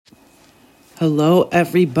Hello,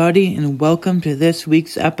 everybody, and welcome to this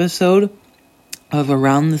week's episode of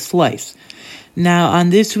Around the Slice. Now,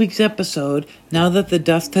 on this week's episode, now that the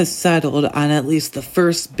dust has settled on at least the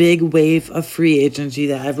first big wave of free agency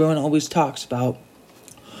that everyone always talks about,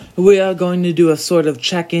 we are going to do a sort of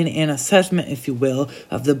check-in and assessment, if you will,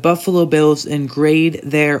 of the Buffalo Bills and grade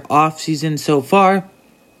their offseason so far.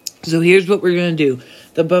 So here's what we're going to do.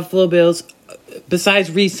 The Buffalo Bills,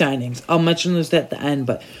 besides re-signings, I'll mention this at the end,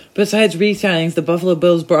 but besides re-signings, the Buffalo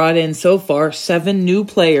Bills brought in so far 7 new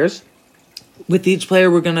players. With each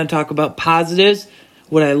player, we're going to talk about positives,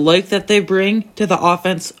 what I like that they bring to the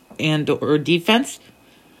offense and or defense,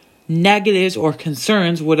 negatives or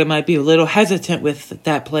concerns, what I might be a little hesitant with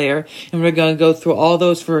that player, and we're going to go through all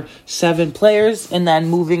those for 7 players, and then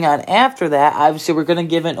moving on after that, obviously we're going to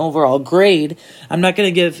give an overall grade. I'm not going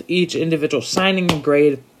to give each individual signing a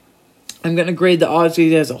grade. I'm going to grade the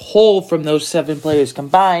offseason as a whole from those 7 players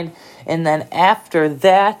combined, and then after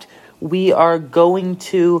that, we are going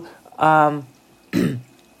to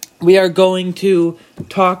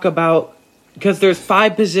talk about, because there's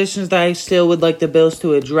 5 positions that I still would like the Bills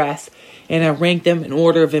to address, and I rank them in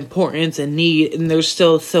order of importance and need, and there's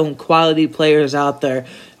still some quality players out there.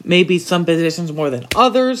 Maybe some positions more than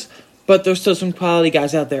others, but there's still some quality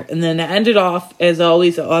guys out there. And then to end it off, as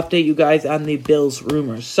always, I'll update you guys on the Bills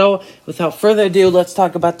rumors. So, without further ado, let's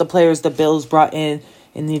talk about the players the Bills brought in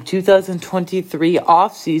the 2023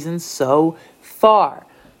 offseason so far.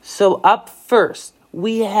 So, up first,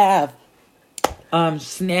 we have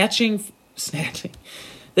snatching.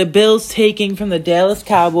 The Bills taking from the Dallas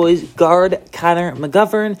Cowboys guard Connor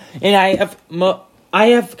McGovern, and I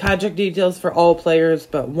have contract details for all players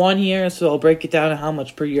but one here, so I'll break it down to how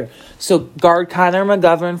much per year. So guard Connor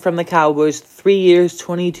McGovern from the Cowboys, 3 years,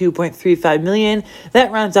 $22.35 million.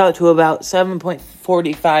 That rounds out to about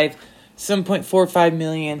 $7.45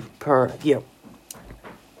 million per year.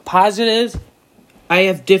 Positives, I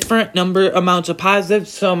have different amounts of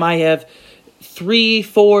positives. Some I have 3,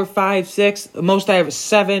 4, 5, 6. Most I have is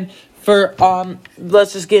 7. For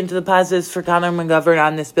let's just get into the positives for Connor McGovern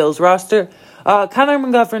on this Bills roster. Connor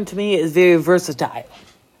McGovern to me is very versatile.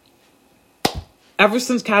 Ever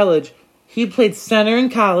since college, he played center in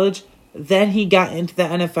college. Then he got into the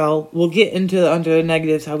NFL. We'll get into under the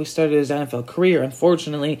negatives how he started his NFL career,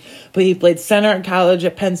 unfortunately. But he played center in college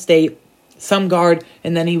at Penn State, some guard,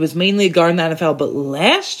 and then he was mainly a guard in the NFL. But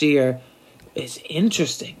last year is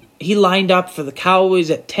interesting. He lined up for the Cowboys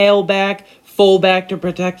at tailback, fullback to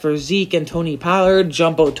protect for Zeke and Tony Pollard,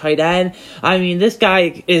 jumbo tight end. I mean, this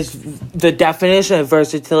guy is the definition of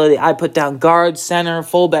versatility. I put down guard, center,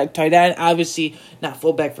 fullback, tight end. Obviously, not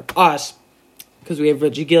fullback for us because we have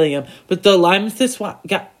Reggie Gilliam. But the alignments with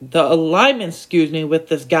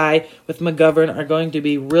this guy, with McGovern, are going to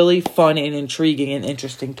be really fun and intriguing and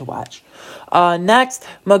interesting to watch. Next,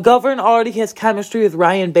 McGovern already has chemistry with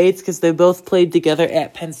Ryan Bates because they both played together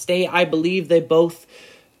at Penn State. I believe they both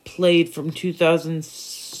played from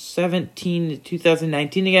 2017 to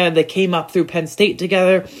 2019 together. They came up through Penn State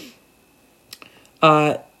together.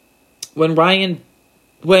 Let me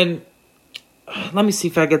see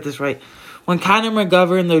if I get this right. When Connor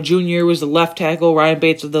McGovern, the junior, was the left tackle, Ryan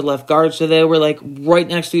Bates was the left guard, so they were like right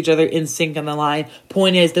next to each other in sync on the line.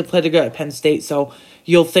 Point is, they played together at Penn State, so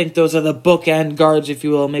you'll think those are the bookend guards, if you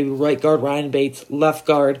will. Maybe right guard Ryan Bates, left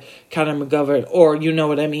guard Connor McGovern, or you know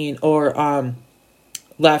what I mean, or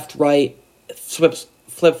left, right,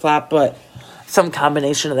 flip-flop, but some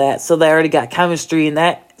combination of that. So they already got chemistry in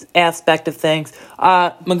that aspect of things.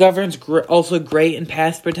 McGovern's also great in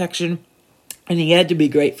pass protection, and he had to be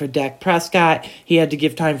great for Dak Prescott. He had to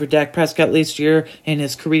give time for Dak Prescott last year in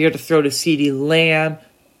his career to throw to CeeDee Lamb,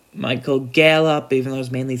 Michael Gallup, even though it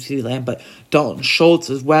was mainly CeeDee Lamb, but Dalton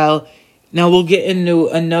Schultz as well. Now we'll get into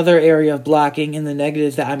another area of blocking and the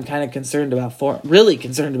negatives that I'm kind of concerned about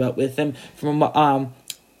with him from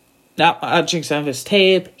not watching some of his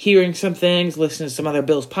tape, hearing some things, listening to some other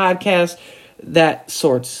Bills podcasts, that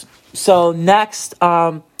sorts. So next,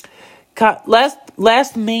 last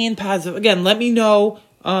main positive. Again, let me know.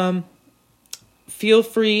 Feel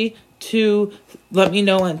free to let me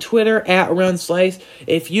know on Twitter @AroundSlice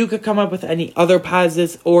if you could come up with any other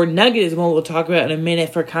positives or negatives. What we'll talk about in a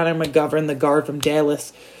minute for Connor McGovern, the guard from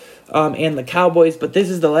Dallas, and the Cowboys. But this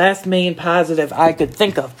is the last main positive I could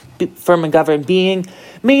think of for McGovern, being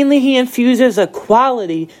mainly he infuses a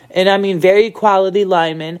quality, and I mean very quality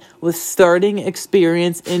lineman with starting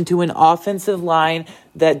experience into an offensive line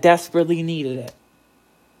that desperately needed it.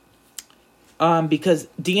 Because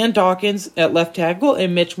Dean Dawkins at left tackle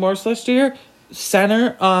and Mitch Morse last year,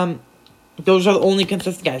 center, those are the only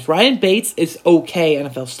consistent guys. Ryan Bates is okay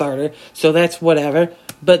NFL starter, so that's whatever.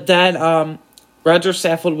 But then Roger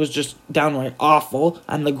Saffold was just downright awful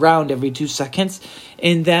on the ground every 2 seconds.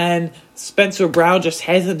 And then Spencer Brown just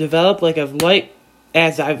hasn't developed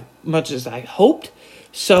as much as I hoped.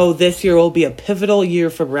 So this year will be a pivotal year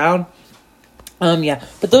for Brown.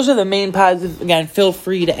 But those are the main positives. Again, feel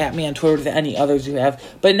free to at me on Twitter with any others you have.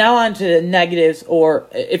 But now on to the negatives, or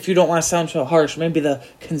if you don't want to sound so harsh, maybe the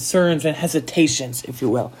concerns and hesitations, if you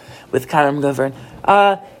will, with Connor McGovern.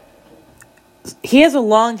 He has a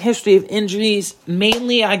long history of injuries.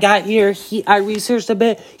 Mainly, I researched a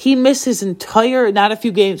bit. He missed his entire, not a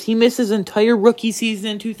few games, he missed his entire rookie season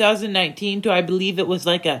in 2019 to, I believe it was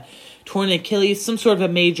like a torn Achilles, some sort of a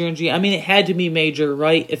major injury. I mean, it had to be major,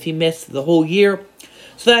 right, if he missed the whole year.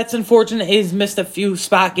 So that's unfortunate. He's missed a few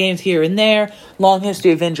spot games here and there. Long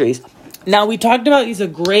history of injuries. Now, we talked about he's a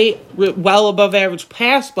great, well above average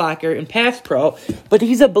pass blocker and pass pro, but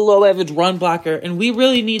he's a below average run blocker, and we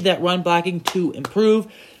really need that run blocking to improve,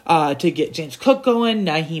 to get James Cook going,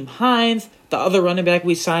 Nyheim Hines, the other running back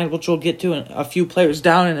we signed, which we'll get to a few players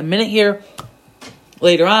down in a minute here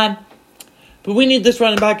later on. But we need this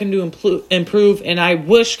running back to improve, and I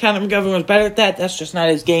wish Connor McGovern was better at that. That's just not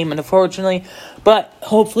his game, unfortunately. But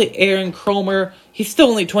hopefully Aaron Kromer, he's still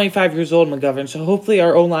only 25 years old, McGovern, so hopefully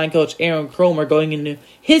our O-line coach, Aaron Kromer, going into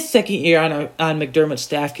his second year on McDermott's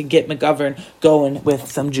staff, can get McGovern going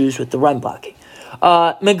with some juice with the run blocking.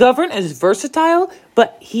 McGovern is versatile,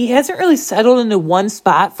 but he hasn't really settled into one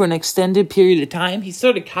spot for an extended period of time. He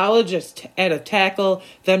started college at a tackle,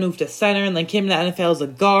 then moved to center, and then came to the NFL as a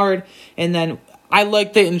guard. And then I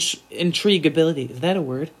like the intriguability. Is that a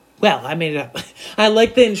word? Well, I made it up. I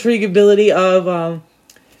like the intriguability of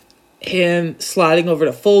him sliding over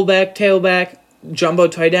to fullback, tailback, jumbo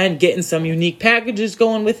tight end, getting some unique packages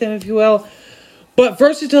going with him, if you will. But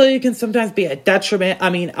versatility can sometimes be a detriment. I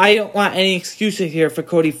mean, I don't want any excuses here for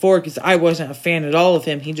Cody Ford because I wasn't a fan at all of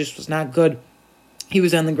him. He just was not good. He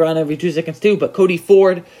was on the ground every 2 seconds too. But Cody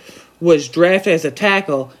Ford was drafted as a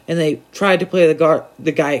tackle, and they tried to play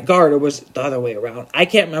the guy at guard, or was the other way around. I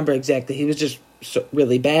can't remember exactly. He was just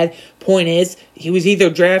really bad. Point is, he was either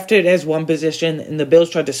drafted as one position, and the Bills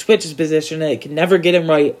tried to switch his position, and it could never get him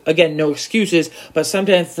right. Again, no excuses, but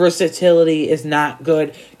sometimes versatility is not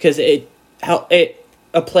good because a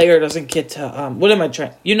player doesn't get to, what I'm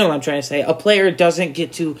trying to say. A player doesn't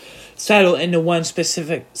get to settle into one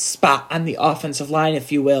specific spot on the offensive line,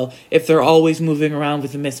 if you will, if they're always moving around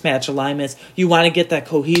with the mismatch alignments. You want to get that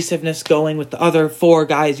cohesiveness going with the other four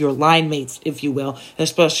guys, your line mates, if you will,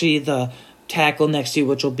 especially the tackle next to you,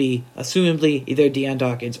 which will be, assumably, either Deion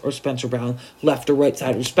Dawkins or Spencer Brown, left or right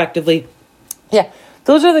side, respectively. Yeah,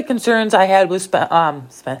 those are the concerns I had with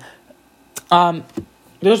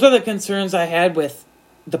those are the concerns I had with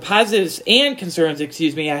the positives and concerns, I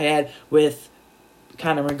had with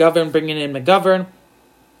Connor McGovern, bringing in McGovern.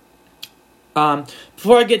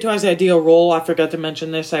 Before I get to his ideal role, I forgot to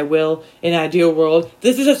mention this, I will. In ideal world,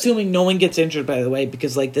 this is assuming no one gets injured, by the way,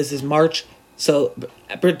 because, this is March. So,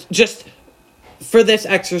 just for this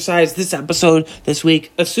exercise, this episode, this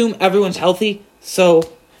week, assume everyone's healthy,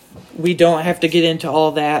 so we don't have to get into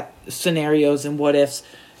all that scenarios and what ifs.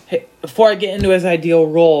 Hey, before I get into his ideal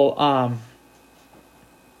role,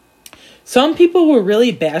 some people were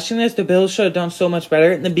really bashing this. The Bills should have done so much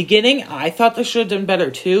better. In the beginning, I thought they should have done better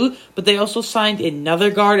too, but they also signed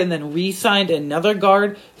another guard and then re-signed another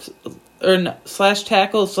guard slash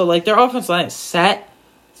tackle. So, their offensive line is set.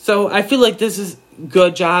 So, I feel like this is a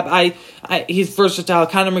good job. He's versatile.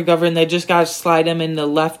 Connor McGovern, they just got to slide him in the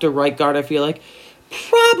left or right guard, I feel like.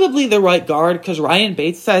 Probably the right guard, because Ryan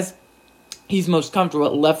Bates says he's most comfortable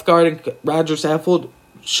at left guard, and Roger Saffold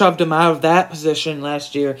shoved him out of that position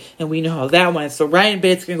last year, and we know how that went. So Ryan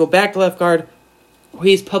Bates can go back to left guard.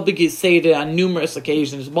 He's publicly stated on numerous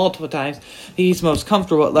occasions, multiple times, he's most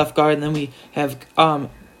comfortable at left guard, and then we have Connor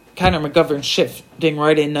McGovern shifting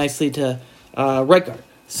right in nicely to right guard.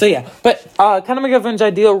 So yeah, but Connor McGovern's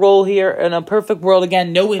ideal role here in a perfect world,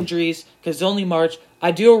 again, no injuries, because it's only March.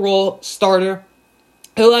 Ideal role, starter.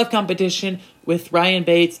 He'll have competition with Ryan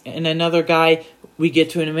Bates and another guy we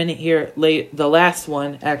get to in a minute here, the last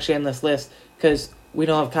one actually on this list, because we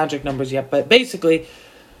don't have contract numbers yet. But basically,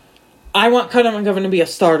 I want Connor McGovern to be a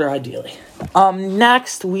starter, ideally.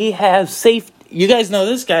 Next, we have safety. You guys know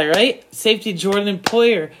this guy, right? Safety Jordan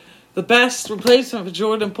Poyer. The best replacement for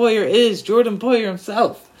Jordan Poyer is Jordan Poyer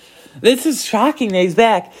himself. This is shocking that he's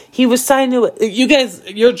back. He was signed to... You guys,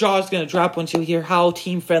 your jaw is going to drop once you hear how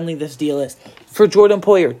team-friendly this deal is. For Jordan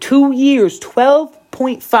Poyer, 2 years, $12.5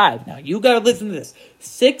 6.5. Now, you got to listen to this.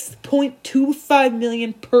 $6.25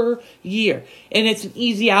 million per year. And it's an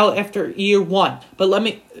easy out after year one. But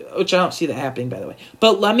which I don't see that happening, by the way.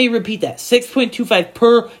 But let me repeat that. 6.25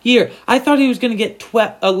 per year. I thought he was going to get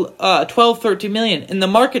 12, 13 million. And the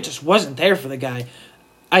market just wasn't there for the guy.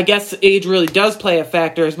 I guess age really does play a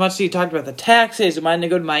factor. As much as he talked about the taxes, wanting to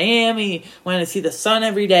go to Miami, wanting to see the sun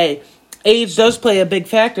every day. Age does play a big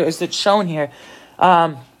factor, as it's shown here.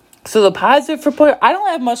 So the positive for Poyer, I don't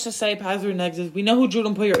have much to say, positive or negative. We know who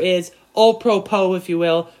Jordan Poyer is. All-Pro Poe, if you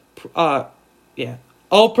will.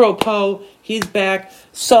 All-Pro Poe. He's back.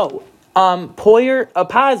 So, Poyer, a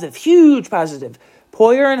positive, huge positive.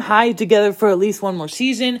 Poyer and Hyde together for at least one more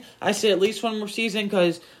season. I say at least one more season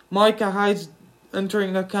because Micah Hyde's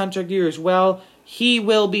entering the contract year as well. He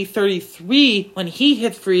will be 33 when he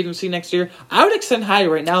hits free agency next year. I would extend Hyde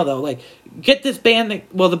right now, though. Like, get this band,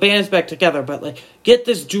 the band is back together, but, like, get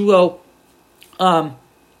this duo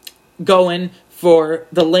going for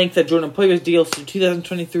the length of Jordan Poyer's deals to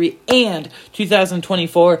 2023 and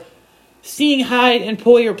 2024. Seeing Hyde and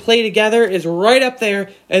Poyer play together is right up there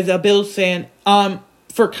as a Bills fan.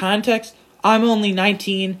 For context, I'm only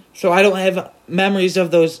 19, so I don't have memories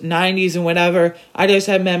of those 90s and whatever. I just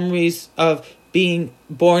have memories of being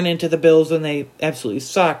born into the Bills when they absolutely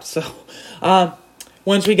sucked. So,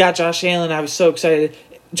 once we got Josh Allen, I was so excited.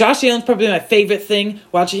 Josh Allen's probably my favorite thing,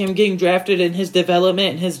 watching him getting drafted in his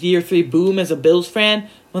development and his year 3 boom as a Bills fan.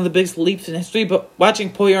 One of the biggest leaps in history. But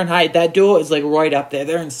watching Poyer and Hyde, that duo is like right up there.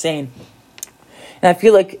 They're insane. And I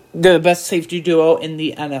feel like they're the best safety duo in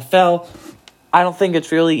the NFL. I don't think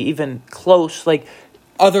it's really even close. Like,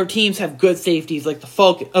 other teams have good safeties, like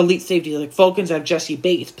the elite safeties. Like, Falcons have Jesse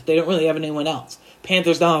Bates, but they don't really have anyone else.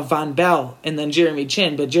 Panthers now have Von Bell and then Jeremy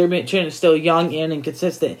Chin, but Jeremy Chin is still young and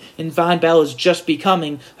inconsistent, and Von Bell is just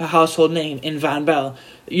becoming a household name in Von Bell.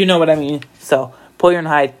 You know what I mean? So, Poyer and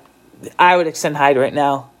Hyde, I would extend Hyde right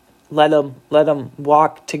now. Let them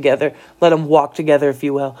walk together. Let them walk together, if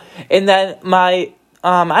you will. And then I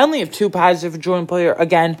only have 2 positive for Jordan Poyer.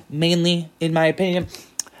 Again, mainly, in my opinion,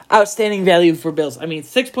 outstanding value for Bills. I mean,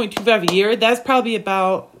 6.25 a year, that's probably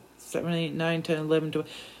about 7, 8, 9, 10, 11, 12.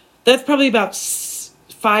 That's probably about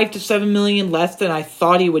 5 to 7 million less than I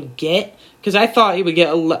thought he would get. Because I thought he would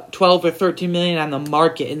get 12 or 13 million on the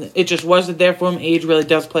market. And it just wasn't there for him. Age really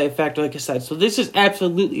does play a factor, like I said. So this is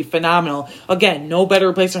absolutely phenomenal. Again, no better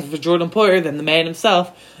replacement for Jordan Poyer than the man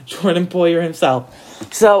himself, Jordan Poyer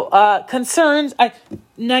himself. So, concerns,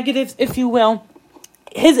 negatives, if you will.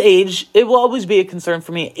 His age, it will always be a concern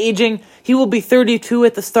for me. Aging, he will be 32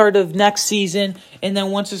 at the start of next season. And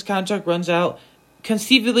then once his contract runs out,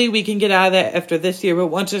 conceivably, we can get out of that after this year, but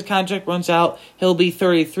once his contract runs out, he'll be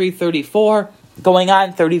 33, 34, going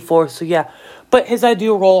on 34, so yeah. But his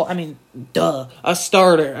ideal role, I mean, a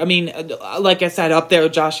starter. I mean, like I said, up there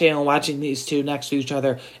with Josh Allen, watching these two next to each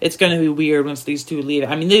other, it's going to be weird once these two leave.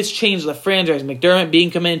 I mean, this changed the franchise.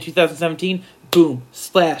 McDermott come in 2017, boom,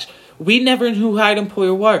 splash. We never knew who Hyde and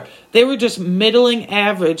Poyer were. They were just middling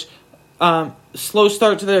average, slow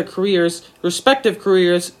start to their careers, respective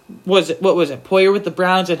careers. What was it? Poyer with the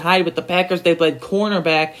Browns and Hyde with the Packers. They played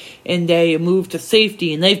cornerback, and they moved to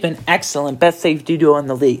safety, and they've been excellent. Best safety duo in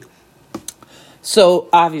the league. So,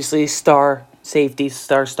 obviously, star safety,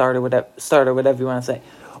 starter, whatever you want to say.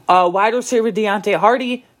 Wide receiver Deontay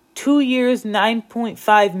Hardy, 2 years,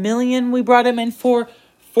 $9.5 million. We brought him in for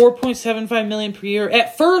 $4.75 million per year.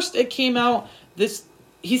 At first, it came out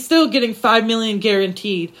he's still getting $5 million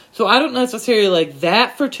guaranteed. So I don't necessarily like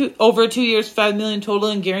that for over 2 years, $5 million total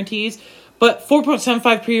in guarantees. But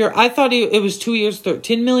 $4.75 per year, I thought it was 2 years,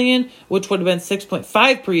 $13 million, which would have been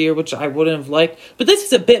 $6.5 per year, which I wouldn't have liked. But this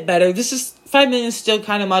is a bit better. This is $5 million is still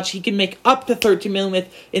kind of much. He can make up to $13 million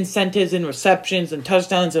with incentives and receptions and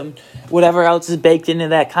touchdowns and whatever else is baked into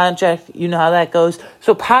that contract. You know how that goes.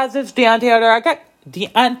 So positives,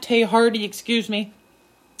 Deontay Hardy, excuse me.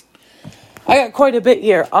 I got quite a bit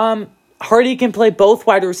here. Hardy can play both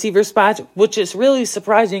wide receiver spots, which is really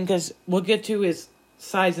surprising because we'll get to his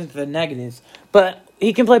size into the negatives. But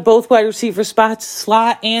he can play both wide receiver spots,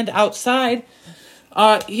 slot and outside.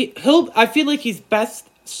 I feel like he's best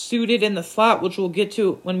suited in the slot, which we'll get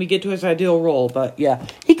to when we get to his ideal role. But yeah,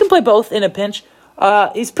 he can play both in a pinch.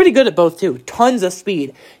 He's pretty good at both too. Tons of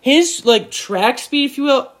speed. His track speed, if you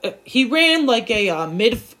will, he ran like a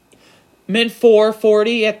mid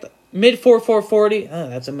 440 at the mid 4.40. Oh,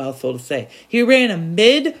 that's a mouthful to say. He ran a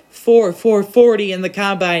mid 4.40 in the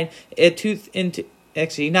combine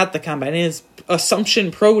actually not the combine, in his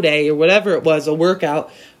Assumption Pro Day or whatever it was, a workout.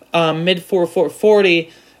 Mid 4.40.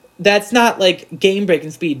 that's not like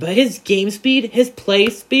game-breaking speed, but his game speed, his play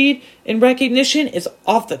speed and recognition is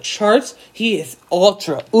off the charts. He is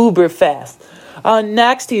ultra, uber fast.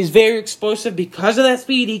 Next, he's very explosive because of that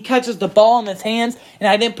speed. He catches the ball in his hands, and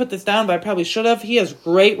I didn't put this down, but I probably should have. He has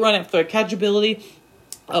great run after catch ability,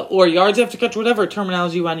 or yards after catch, whatever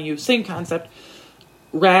terminology you want to use. Same concept.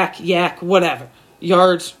 Rack, yak, whatever.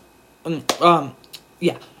 Yards,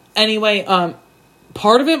 yeah. Anyway,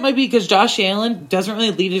 part of it might be because Josh Allen doesn't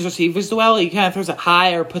really lead his receivers well. He kind of throws it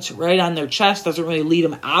high or puts it right on their chest, doesn't really lead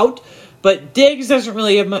them out. But Diggs doesn't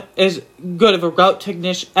really have as good of a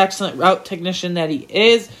excellent route technician that he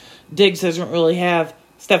is.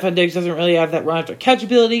 Stefon Diggs doesn't really have that run after catch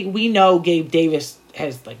ability. We know Gabe Davis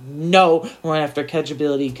has no run after catch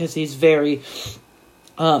ability because he's very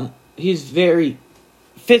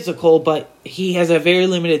physical, but he has a very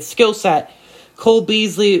limited skill set. Cole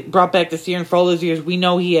Beasley brought back this year, and for all those years, we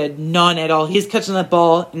know he had none at all. He's catching that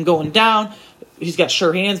ball and going down. He's got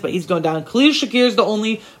sure hands, but he's going down. Khalil Shakir is the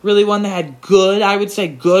only really one that had good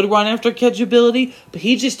run after catch ability, but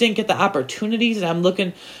he just didn't get the opportunities, and I'm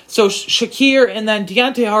looking. So Shakir, and then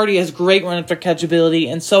Deontay Hardy has great run after catch ability,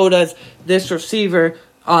 and so does this receiver.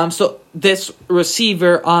 That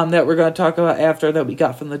we're going to talk about after that we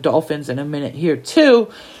got from the Dolphins in a minute here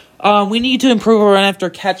too. We need to improve our run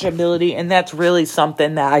after catch ability, and that's really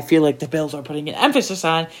something that I feel like the Bills are putting an emphasis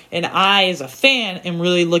on, and I, as a fan, am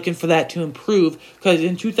really looking for that to improve, because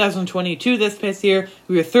in 2022, this past year,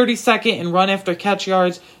 we were 32nd in run after catch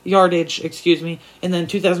yardage, and then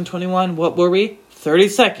 2021, what were we?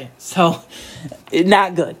 32nd, so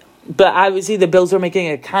not good. But obviously, the Bills are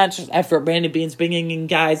making a conscious effort. Brandon Beane's bringing in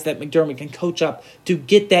guys that McDermott can coach up to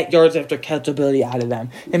get that yards after catch ability out of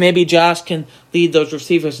them. And maybe Josh can lead those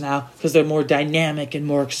receivers now because they're more dynamic and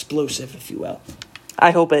more explosive, if you will.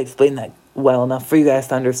 I hope I explained that well enough for you guys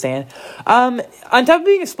to understand. On top of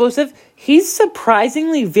being explosive, he's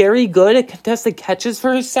surprisingly very good at contested catches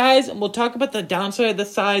for his size. And we'll talk about the downside of the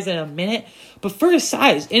size in a minute. But for his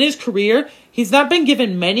size, in his career, he's not been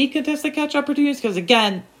given many contested catch opportunities because,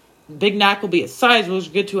 again, big knock will be his size, which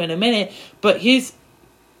we'll get to in a minute. But he's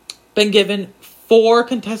been given 4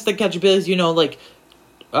 contested catch abilities, Drew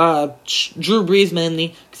Brees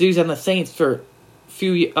mainly, because he was on the Saints for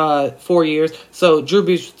 4 years. So Drew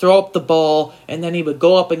Brees would throw up the ball, and then he would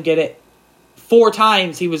go up and get it 4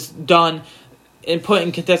 times. He was done and put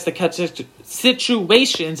in contested catch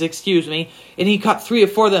situations, and he caught 3 or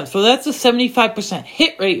 4 of them. So that's a 75%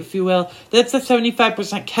 hit rate, if you will. That's a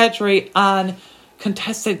 75% catch rate on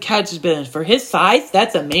contested catch ability. For his size,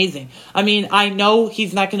 that's amazing. I mean, I know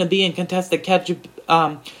he's not going to be in contested catch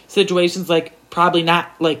situations, probably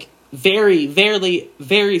not, very, very,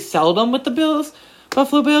 very seldom with the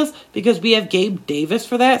Buffalo Bills, because we have Gabe Davis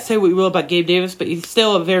for that. Say what you will about Gabe Davis, but he's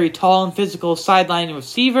still a very tall and physical sideline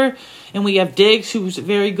receiver. And we have Diggs, who's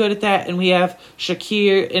very good at that. And we have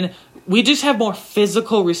Shakir. And we just have more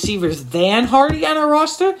physical receivers than Hardy on our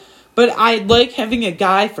roster. But I like having a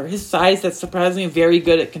guy for his size that's surprisingly very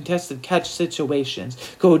good at contested catch situations.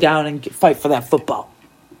 Go down and fight for that football.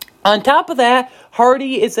 On top of that,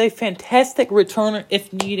 Hardy is a fantastic returner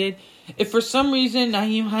if needed. If for some reason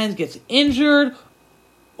Nyheim Hines gets injured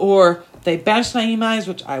or they bench Nyheim Hines,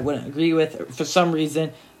 which I wouldn't agree with, for some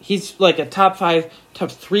reason, he's like a top 5,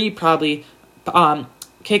 top 3 probably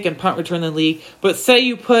kick and punt return in the league. But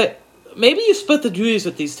say maybe you split the duties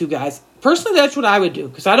with these 2 guys. Personally, that's what I would do,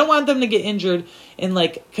 because I don't want them to get injured, and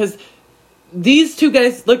because these 2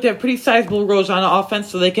 guys look to have pretty sizable roles on offense,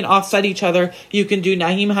 so they can offset each other. You can do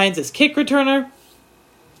Nyheim Hines as kick returner,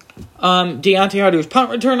 Deontay Hardy as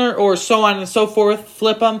punt returner, or so on and so forth,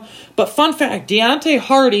 flip them. But fun fact, Deontay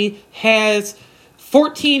Hardy has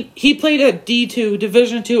 14, he played at D2,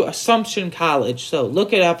 Division II Assumption College, so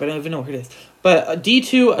look it up, I don't even know where it is, but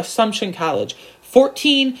D2 Assumption College,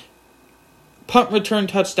 14 punt return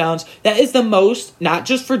touchdowns. That is the most, not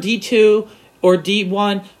just for D2 or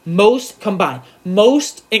D1, most combined.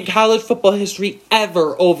 Most in college football history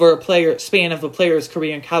ever over span of a player's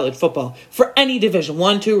career in college football. For any division,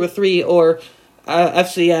 1, 2, or 3, or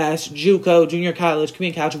FCS, JUCO, junior college,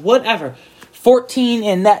 community college, whatever. 14,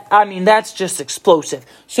 and that's just explosive.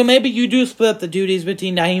 So maybe you do split up the duties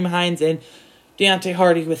between Nyheim Hines and Deontay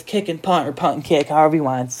Hardy with kick and punt, or punt and kick, however you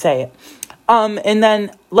want to say it. And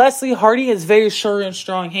then, lastly, Hardy has very sure and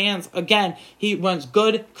strong hands. Again, he runs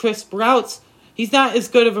good, crisp routes. He's not as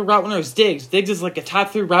good of a route runner as Diggs. Diggs is like a top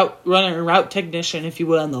 3 route runner and route technician, if you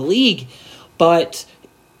will, in the league. But,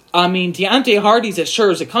 Deontay Hardy's as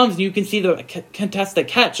sure as it comes. And you can see the contested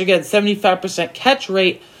catch. Again, 75% catch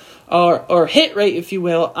rate, or hit rate, if you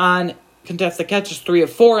will, on contested catches, 3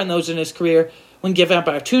 of 4 in those in his career. when given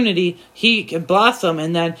opportunity, he can blossom.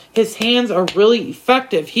 And then his hands are really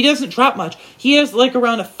effective. He doesn't drop much. He has like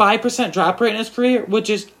around a 5% drop rate in his career, which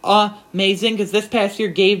is amazing because this past year,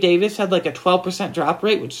 Gabe Davis had like a 12% drop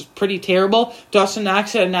rate, which is pretty terrible. Dawson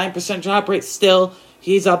Knox had a 9% drop rate. Still,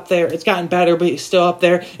 he's up there. It's gotten better, but he's still up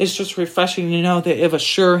there. It's just refreshing to know that you have a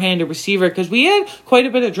sure-handed receiver because we had quite a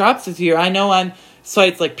bit of drops this year. I know on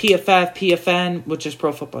sites like PFF, PFN, which is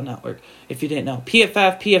Pro Football Network, if you didn't know.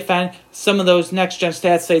 PFF, PFN, some of those next-gen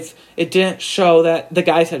stat sites, it didn't show that the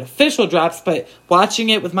guys had official drops, but watching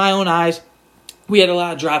it with my own eyes, we had a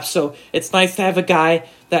lot of drops. So it's nice to have a guy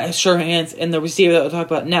that has sure hands, and the receiver that we'll talk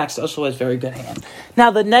about next also has very good hands.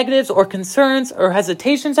 Now, the negatives or concerns or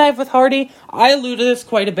hesitations I have with Hardy, I allude to this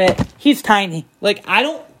quite a bit. He's tiny.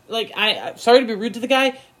 I'm sorry to be rude to the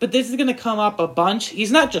guy, but this is going to come up a bunch.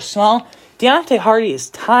 He's not just small. Deontay Hardy is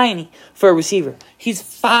tiny for a receiver. He's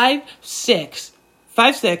 5'6",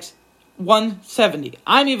 170.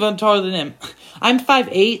 I'm even taller than him. I'm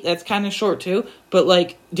 5'8". That's kind of short too. But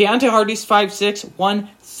like Deontay Hardy's 5'6",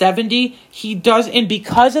 170. He does, and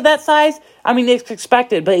because of that size, I mean it's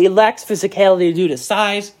expected, but he lacks physicality due to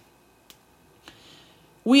size.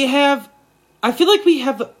 I feel like we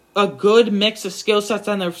have a good mix of skill sets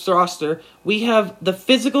on their roster. We have the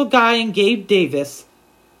physical guy in Gabe Davis,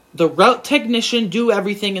 the route technician, do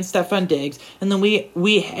everything in Stephon Diggs, and then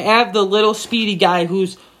we have the little speedy guy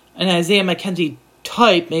who's an Isaiah McKenzie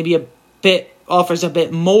type, offers a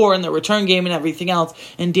bit more in the return game and everything else,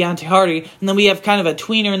 in Deontay Hardy. And then we have kind of a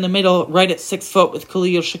tweener in the middle, right at 6 foot with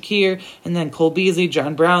Khalil Shakir, and then Cole Beasley,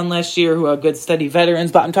 John Brown last year, who are good, steady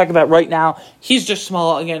veterans. But I'm talking about right now, he's just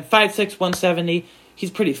small. Again, 5'6", 170.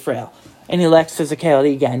 He's pretty frail, and he lacks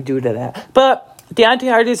physicality, again, due to that. But Deontay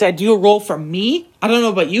Hardy's ideal role for me, I don't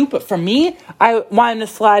know about you, but for me, I want him to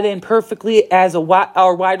slide in perfectly as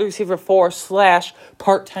our wide receiver 4 /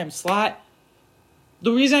 part-time slot.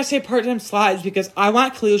 The reason I say part-time slot is because I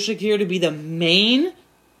want Khalil Shakir to be the main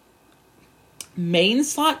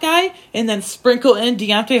slot guy, and then sprinkle in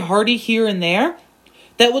Deontay Hardy here and there.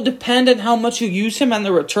 That will depend on how much you use him on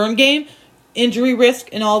the return game, injury risk,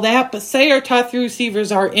 and all that. But say our top 3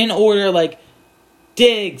 receivers are in order, like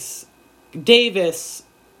Diggs, Davis,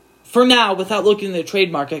 for now, without looking at the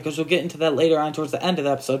trade market, because we'll get into that later on towards the end of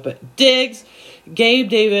the episode, but Diggs, Gabe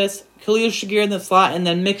Davis, Khalil Shakir in the slot, and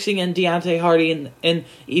then mixing in Deontay Hardy, and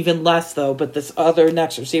even less, though, but this other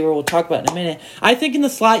next receiver we'll talk about in a minute. I think in the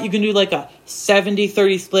slot, you can do like a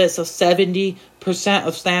 70-30 split, so 70%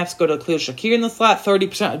 of snaps go to Khalil Shakir in the slot,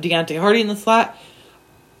 30% of Deontay Hardy in the slot.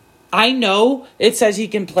 I know it says he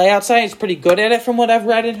can play outside. He's pretty good at it from what I've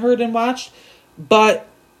read and heard and watched, but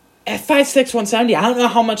at 5'6", 170, I don't know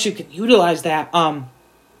how much you can utilize that.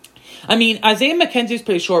 I mean, Isaiah McKenzie's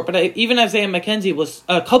pretty short, but even Isaiah McKenzie was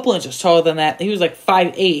a couple inches taller than that. He was like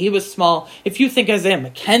 5'8". He was small. If you think Isaiah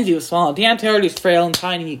McKenzie was small, Deontay Hardy's frail and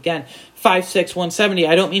tiny again. 5'6", 170.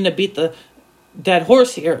 I don't mean to beat the dead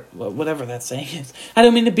horse here, whatever that saying is. I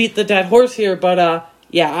don't mean to beat the dead horse here, but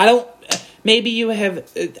yeah, I don't. Maybe you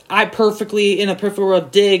have, in a perfect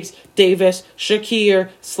world, Diggs, Davis, Shakir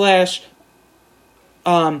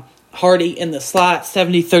 / Hardy in the slot,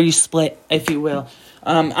 70-30 split, if you will.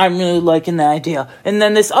 I'm really liking the idea. And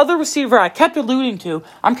then this other receiver I kept alluding to,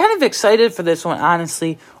 I'm kind of excited for this one,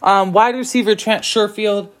 honestly. Wide receiver Trent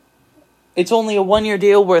Sherfield. It's only a 1-year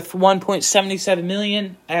deal worth $1.77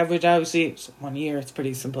 million. Average, obviously, it's 1 year. It's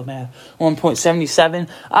pretty simple math.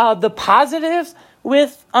 1.77. The positives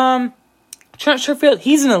with Trent Sherfield,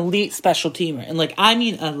 he's an elite special teamer. And, I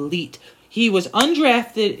mean elite. He was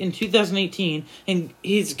undrafted in 2018, and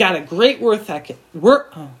he's got a great work ethic.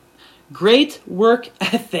 Great work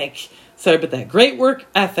ethic. Sorry about that. Great work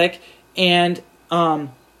ethic, and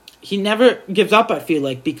he never gives up, I feel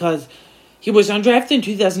like, because he was undrafted in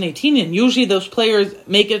 2018, and usually those players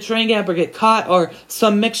make a training camp or get caught or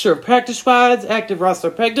some mixture of practice squads, active roster,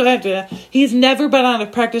 practice. He's never been on a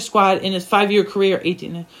practice squad in his 5-year career,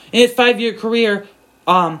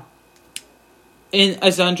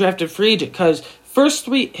 as an undrafted free agent, because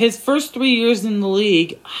his first 3 years in the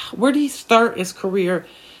league, where did he start his career?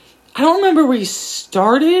 I don't remember where he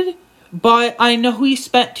started, but I know he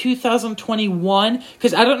spent 2021,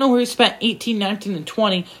 because I don't know where he spent 18, 19, and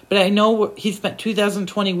 20, but I know he spent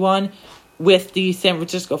 2021 with the San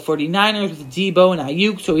Francisco 49ers with Debo and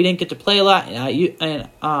Ayuk, so he didn't get to play a lot, and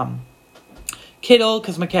Kittle,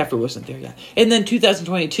 because McCaffrey wasn't there yet. And then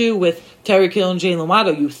 2022 with Tyreek Hill and Jalen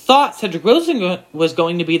Waddle. You thought Cedric Wilson was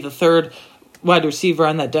going to be the third wide receiver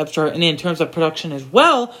on that depth chart, and in terms of production as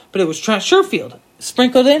well, but it was Trent Sherfield.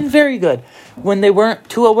 Sprinkled in, very good. When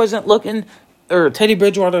Tua wasn't looking, or Teddy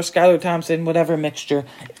Bridgewater, Skylar Thompson, whatever mixture,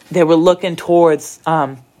 they were looking towards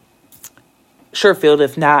Sherfield,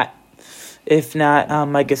 if not,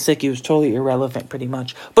 Mike Gesicki was totally irrelevant pretty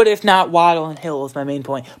much. But if not, Waddle and Hill is my main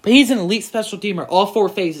point. But he's an elite special teamer, all 4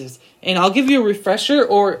 phases. And I'll give you a refresher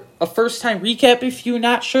or a first-time recap if you're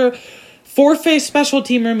not sure. 4-phase special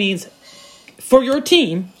teamer means for your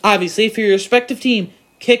team, obviously, for your respective team,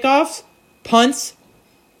 kickoffs, punts,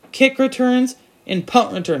 kick returns, and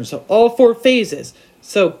punt returns. So all 4 phases.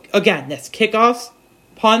 So, again, that's kickoffs,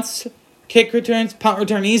 punts, kick returns, punt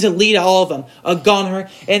return. He's elite at all of them. A gunner,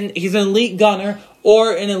 and he's an elite gunner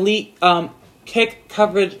or an elite kick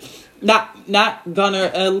coverage, not gunner,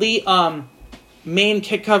 elite main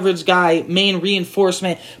kick coverage guy, main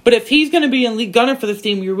reinforcement. But if he's going to be an elite gunner for this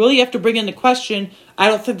team, you really have to bring into question. I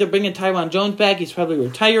don't think they're bringing Tyron Jones back. He's probably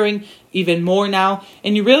retiring even more now.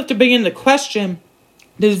 And you really have to bring into question,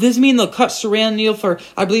 does this mean they'll cut Saran Neal for,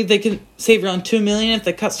 I believe they can save around $2 million if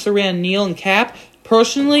they cut Saran Neal and cap?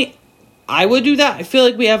 Personally, I would do that. I feel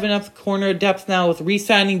like we have enough corner depth now with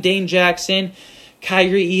re-signing Dane Jackson,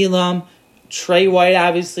 Kyrie Elam, Trey White,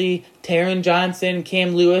 obviously, Taron Johnson,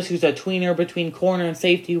 Cam Lewis, who's a tweener between corner and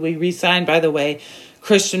safety. We re-signed, by the way,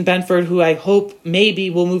 Christian Benford, who I hope maybe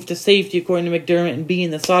will move to safety according to McDermott and be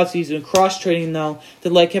in this offseason. Cross-training, though, they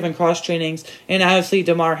like having cross-trainings. And obviously,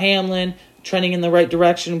 DeMar Hamlin, trending in the right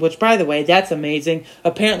direction, which, by the way, that's amazing.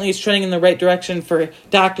 Apparently, he's trending in the right direction for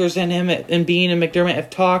doctors and him and Bean and McDermott have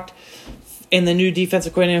talked. And the new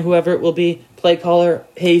defensive coordinator, whoever it will be, play caller,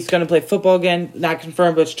 hey, he's going to play football again. Not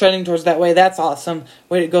confirmed, but it's trending towards that way. That's awesome.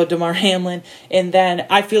 Way to go, DeMar Hamlin. And then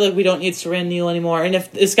I feel like we don't need Saran Neal anymore. And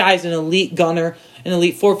if this guy's an elite gunner, an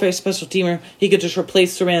elite 4-phase special teamer, he could just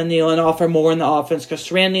replace Saran Neal and offer more in the offense because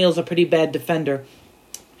Saran Neal is a pretty bad defender.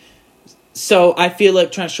 So I feel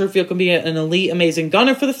like Trent Sherfield can be an elite, amazing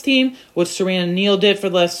gunner for this team, which Saran Neal did for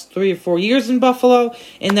the last 3 or 4 years in Buffalo.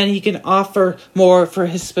 And then he can offer more for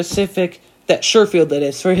his specific, that Sherfield that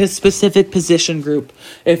is, for his specific position group,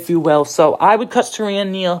 if you will. So I would cut Saran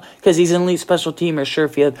Neal because he's an elite special teamer,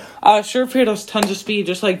 Sherfield. Sherfield has tons of speed,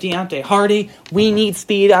 just like Deontay Hardy. We need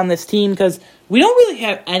speed on this team because we don't really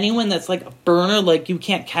have anyone that's like a burner, like you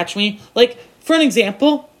can't catch me. Like, for an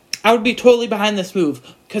example, I would be totally behind this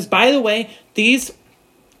move. Because, by the way, these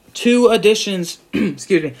 2 additions,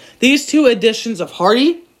 these 2 additions of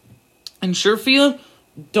Hardy and Sherfield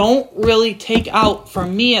don't really take out, for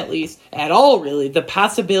me at least, at all really, the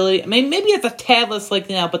possibility, I mean, maybe it's a tad less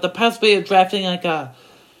likely now, but the possibility of drafting like a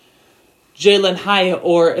Jalen Hyatt,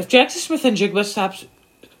 or if Jackson Smith and Jigba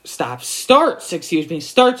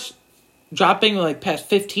starts dropping like past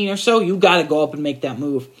 15 or so, you got to go up and make that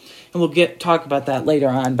move. And we'll talk about that later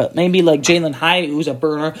on. But maybe like Jalen Hyatt, who's a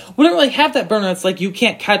burner. We don't really have that burner. It's like, you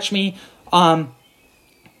can't catch me.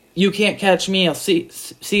 You can't catch me. I'll see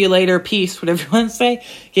you later. Peace. Whatever you want to say.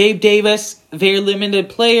 Gabe Davis, very limited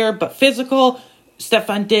player, but physical.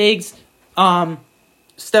 Stephon Diggs. What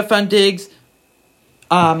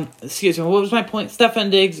was my point?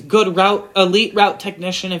 Stephon Diggs, good elite route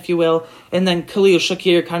technician, if you will. And then Khalil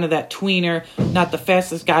Shakir, kind of that tweener. Not the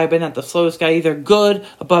fastest guy, but not the slowest guy either. Good,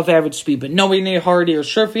 above average speed. But nobody near Hardy or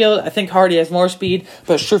Sherfield. I think Hardy has more speed,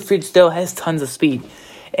 but Sherfield still has tons of speed.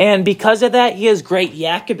 And because of that, he has great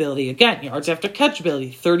yak ability. Again, yards after catch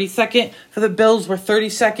ability. 32nd for the Bills were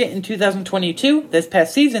 32nd in 2022. This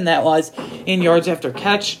past season, that was, in yards after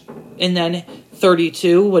catch. And then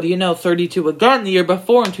 32, 32 again the year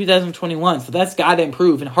before in 2021. So that's got to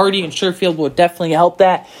improve. And Hardy and Sherfield will definitely help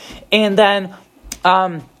that. And then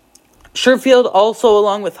Sherfield also,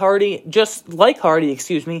 along with Hardy, just like Hardy,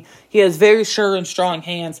 he has very sure and strong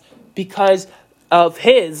hands because of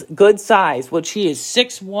his good size, which he is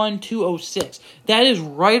 6'1", 206. That is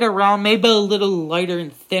right around, maybe a little lighter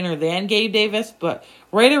and thinner than Gabe Davis, but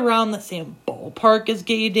right around the same ballpark as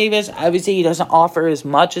Gabe Davis. Obviously, he doesn't offer as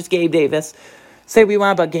much as Gabe Davis. Say we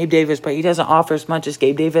want about Gabe Davis, but he doesn't offer as much as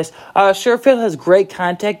Gabe Davis. Sherfield has great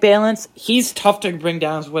contact balance. He's tough to bring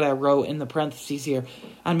down, is what I wrote in the parentheses here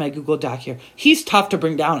on my Google Doc here. He's tough to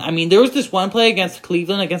bring down. I mean, there was this one play against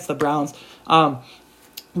Cleveland, against the Browns,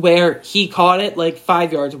 where he caught it like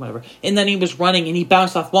 5 yards or whatever. And then he was running and he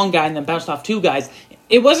bounced off one guy and then bounced off 2 guys.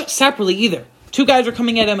 It wasn't separately either. 2 guys were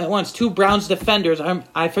coming at him at once. 2 Browns defenders.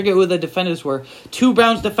 I forget who the defenders were. 2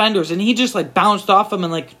 Browns defenders. And he just like bounced off them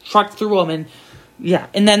and like trucked through them. And yeah,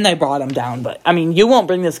 and then they brought him down. But I mean, you won't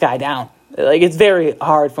bring this guy down. Like, it's very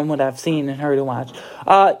hard from what I've seen and heard and watched.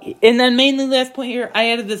 And then mainly last point here,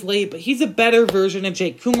 I added this late, but he's a better version of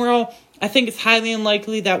Jake Kummerow. I think it's highly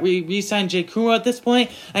unlikely that we re-sign Jake Kummerow at this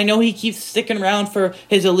point. I know he keeps sticking around for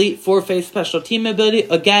his elite 4-phase special team ability.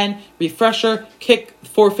 Again, refresher,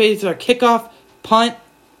 4-phase or kickoff, punt,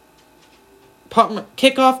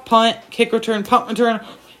 kick return, punt return.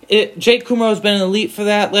 Jake Kumro has been an elite for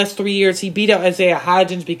that last 3 years. He beat out Isaiah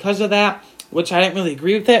Hodgins because of that, which I didn't really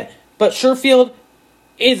agree with it. But Sherfield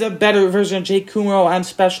is a better version of Jake Kumro on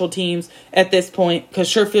special teams at this point, because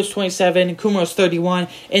Sherfield's 27 and Kumro's 31,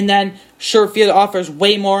 and then Sherfield offers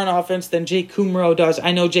way more on offense than Jake Kumro does.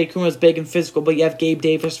 I know Jake Kumro's big and physical, but you have Gabe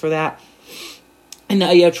Davis for that, and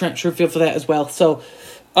now you have Trent Sherfield for that as well. So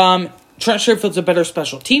Trent Sherfield's a better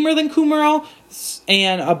special teamer than Kumro,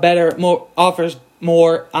 and offers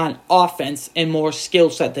more on offense and more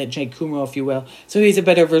skill set than Jake Kumro, if you will. So he's a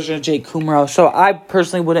better version of Jake Kumro. So I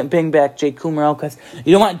personally wouldn't bring back Jake Kumro because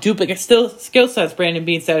you don't want duplicate skill sets, Brandon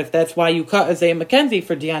Bean said, if that's why you cut Isaiah McKenzie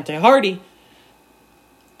for Deontay Hardy.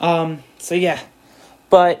 So yeah.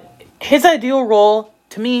 But his ideal role,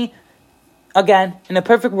 to me, again, in a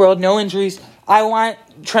perfect world, no injuries, I want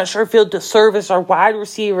Trent Sherfield to serve as our wide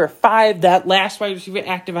receiver 5, that last wide receiver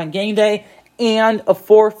active on game day, and a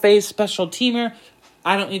 4-phase special teamer.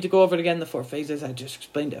 I don't need to go over it again, the 4 phases. I just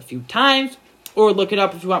explained it a few times. Or look it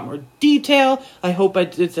up if you want more detail. I hope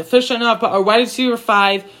it's efficient enough. But our wide receiver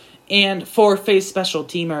 5 and 4-phase special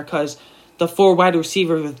teamer, because the 4 wide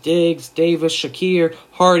receivers with Diggs, Davis, Shakir,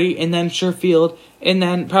 Hardy, and then Sherfield, and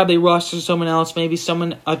then probably roster someone else, maybe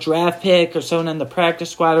a draft pick or someone on the practice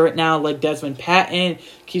squad right now, like Desmond Patton,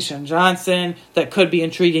 Keyshawn Johnson, that could be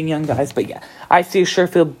intriguing young guys. But yeah, I see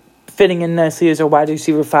Sherfield fitting in nicely as a wide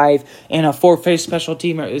receiver 5, and a 4-phase special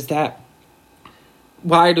teamer is that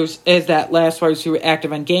last wide receiver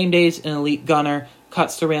active on game days, an elite gunner,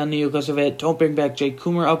 cuts the rail knee because of it. Don't bring back Jake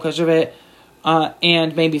Kumro because of it.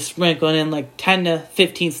 And maybe sprinkling in like 10 to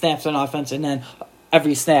 15 snaps on offense and then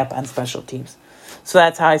every snap on special teams. So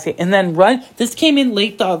that's how I see it. And then this came in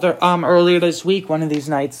late earlier this week, one of these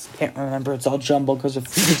nights. Can't remember. It's all jumbled because of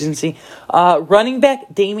free agency. Running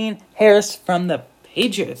back Damien Harris from the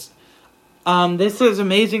Patriots. This is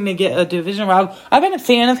amazing to get a division round. I've been a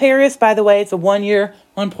fan of Harris, by the way. It's a 1-year,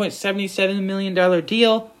 $1.77 million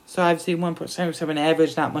deal. So obviously 1.77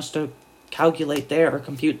 average, not much to calculate there or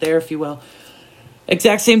compute there, if you will.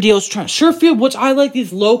 Exact same deal as Trent Sherfield, which I like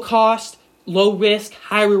these low cost, low risk,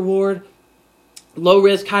 high reward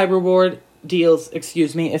deals,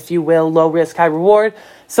 if you will, low risk, high reward.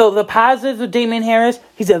 So the positives of Damien Harris,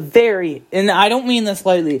 he's and I don't mean this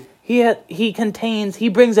lightly, he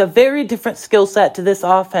brings a very different skill set to this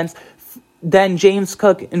offense than James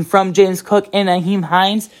Cook and from James Cook and Nyheim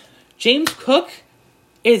Hines. James Cook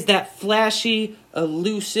is that flashy,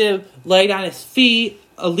 elusive, light on his feet,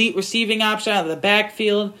 elite receiving option out of the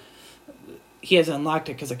backfield. He hasn't unlocked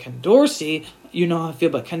it because of Ken Dorsey. You know how I feel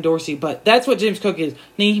about Ken Dorsey, but that's what James Cook is.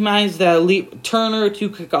 Nyheim Hines is the elite returner,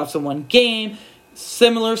 2 kickoffs in 1 game.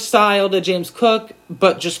 Similar style to James Cook,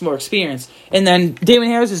 but just more experience. And then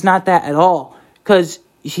Damien Harris is not that at all, because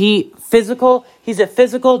he's a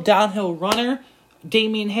physical downhill runner,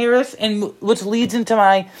 Damien Harris, and which leads into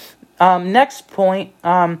my next point.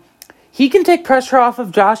 He can take pressure off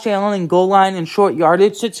of Josh Allen in goal line and short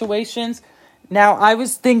yardage situations. Now, I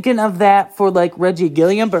was thinking of that for like Reggie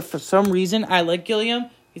Gilliam, but for some reason, I like Gilliam.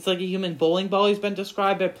 He's like a human bowling ball. He's been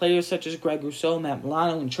described by players such as Greg Rousseau, Matt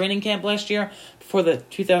Milano in training camp last year before the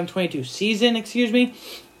 2022 season,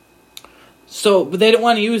 So, but they don't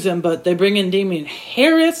want to use him, but they bring in Damien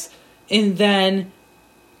Harris, and then,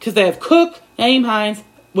 because they have Cook, Nyheim Hines,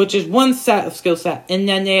 which is one set of skill set, and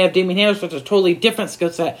then they have Damien Harris, which is a totally different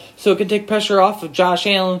skill set, so it can take pressure off of Josh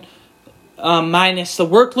Allen, minus the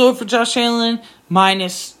workload for Josh Allen,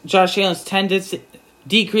 minus Josh Allen's tendency,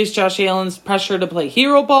 decrease Josh Allen's pressure to play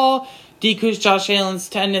hero ball, decrease Josh Allen's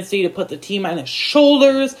tendency to put the team on his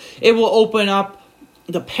shoulders. It will open up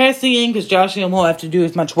the passing game because Josh Allen won't have to do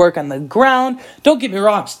as much work on the ground. Don't get me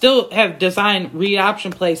wrong, still have designed read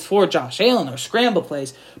option plays for Josh Allen or scramble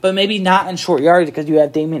plays, but maybe not in short yardage because you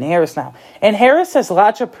have Damien Harris now. And Harris has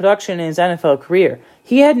lots of production in his NFL career.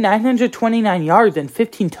 He had 929 yards and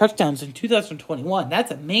 15 touchdowns in 2021. That's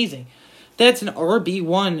amazing. That's an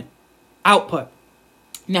RB1 output.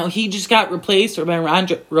 Now, he just got replaced by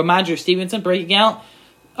Ramondre Stevenson breaking out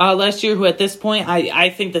last year, who at this point, I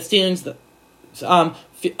think the ceiling's the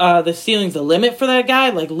limit for that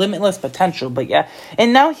guy, like limitless potential. But yeah,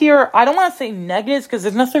 and now here, I don't want to say negatives because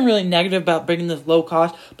there's nothing really negative about bringing this low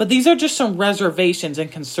cost, but these are just some reservations and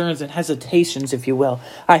concerns and hesitations, if you will,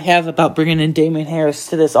 I have about bringing in Damien Harris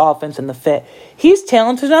to this offense and the fit. He's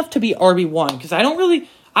talented enough to be RB1 because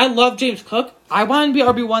I love James Cook. I want him to be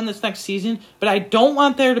RB1 this next season, but I don't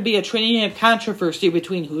want there to be a training camp controversy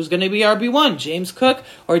between who's going to be RB1, James Cook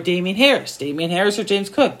or Damien Harris. Damien Harris or James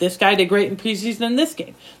Cook. This guy did great in preseason in this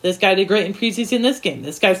game. This guy did great in preseason in this game.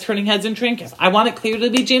 This guy's turning heads in training camp. I want it clear to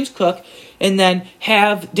be James Cook and then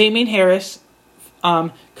have Damien Harris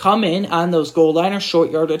come in on those goal line or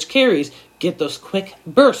short yardage carries. Get those quick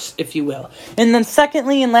bursts, if you will. And then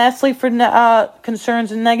secondly and lastly for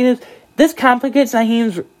concerns and negatives, this complicates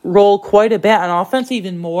Nyheim's role quite a bit on offense,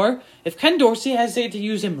 even more. If Ken Dorsey hesitated to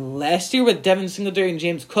use him last year with Devin Singletary and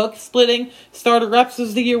James Cook splitting starter reps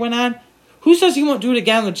as the year went on, who says he won't do it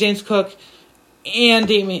again with James Cook and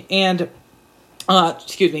James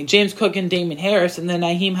Cook and Damon Harris, and then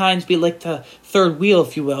Nyheim Hines be like the third wheel,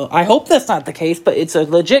 if you will. I hope that's not the case, but it's a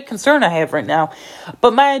legit concern I have right now.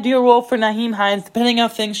 But my ideal role for Nyheim Hines, depending how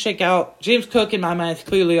things shake out, James Cook, in my mind, is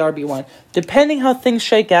clearly RB1. Depending how things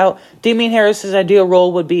shake out, Damien Harris's ideal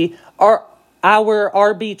role would be our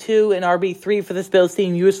RB2 and RB3 for this Bills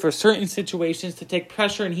team used for certain situations to take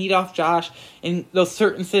pressure and heat off Josh. And those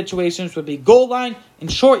certain situations would be goal line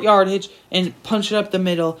and short yardage and punch it up the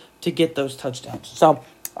middle to get those touchdowns. So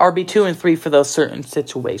RB2 and 3 for those certain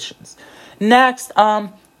situations. Next,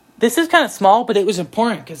 this is kind of small, but it was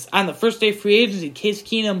important because on the first day of free agency, Case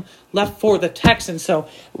Keenum left for the Texans. So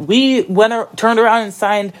we turned around and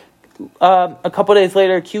signed a couple days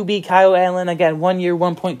later, QB Kyle Allen, again, 1 year,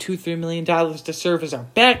 $1.23 million to serve as our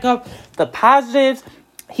backup. The positives,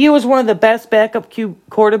 he was one of the best backup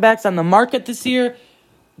quarterbacks on the market this year.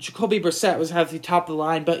 Jacoby Brissett was at the top of the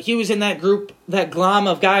line, but he was in that group, that glom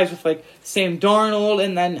of guys with like Sam Darnold,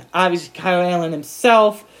 and then obviously Kyle Allen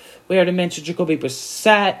himself. We already mentioned Jacoby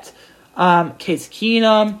Brissett, Case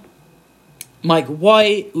Keenum, Mike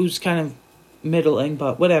White, who's kind of middling,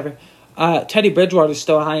 but whatever. Teddy Bridgewater is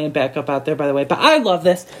still a high-end backup out there, by the way. But I love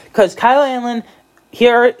this because Kyle Allen,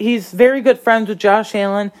 he's very good friends with Josh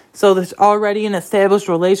Allen, so there's already an established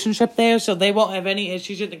relationship there, so they won't have any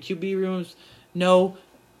issues in the QB rooms.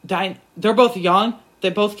 They're both young. They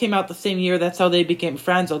both came out the same year. That's how they became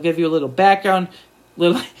friends. I'll give you a little background,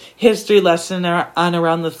 little history lesson on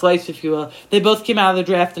Around the Slice, if you will. They both came out of the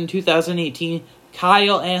draft in 2018.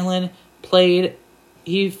 Kyle Allen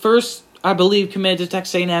he first, I believe, committed to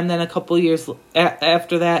Texas A&M, then a couple years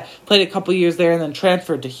after that, played a couple years there, and then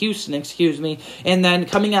transferred to Houston, And then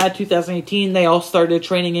coming out of 2018, they all started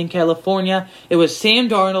training in California. It was Sam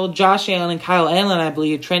Darnold, Josh Allen, and Kyle Allen, I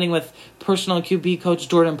believe, training with personal QB coach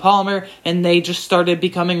Jordan Palmer, and they just started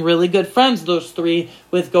becoming really good friends, those three,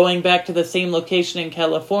 with going back to the same location in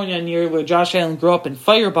California near where Josh Allen grew up in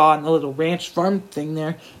Firebaugh, in the little ranch farm thing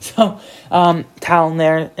there, town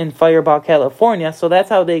there in Firebaugh, California. So that's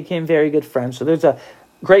how they became very good friends. So there's a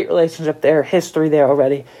great relationship there, history there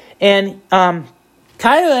already. And Kyle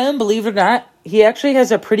Allen, believe it or not, he actually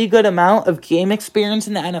has a pretty good amount of game experience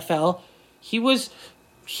in the NFL.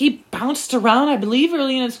 He bounced around, I believe,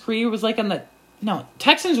 early in his career. Was like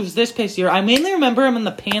Texans was this past year. I mainly remember him in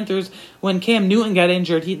the Panthers when Cam Newton got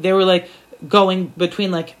injured. They were like going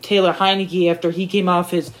between like Taylor Heineke after he came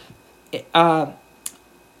off his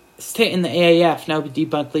stint in the AAF. Now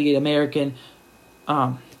debunked League American.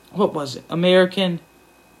 What was it? American.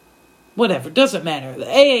 Whatever, doesn't matter. The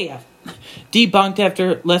AAF debunked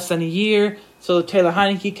after less than a year. So Taylor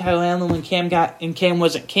Heineke, Kyle Allen, when Cam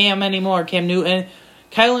wasn't Cam anymore, Cam Newton.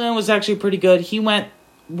 Kyle Allen was actually pretty good. He went,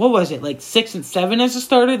 6-7 as a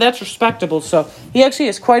starter? That's respectable. So he actually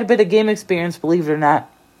has quite a bit of game experience, believe it or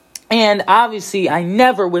not. And obviously, I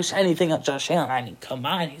never wish anything of Josh Allen. I mean, come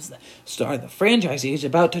on, he's the star of the franchise. He's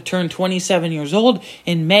about to turn 27 years old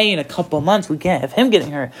in May in a couple months. We can't have him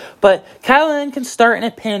getting hurt. But Kyle Allen can start in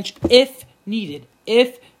a pinch if needed.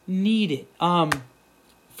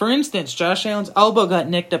 For instance, Josh Allen's elbow got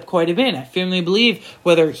nicked up quite a bit. I firmly believe,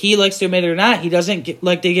 whether he likes to admit it or not, he doesn't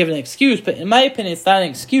like to give an excuse. But in my opinion, it's not an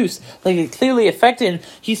excuse. Like, it clearly affected him.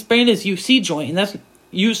 He sprained his UC joint, and that's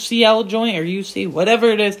UCL joint or UC, whatever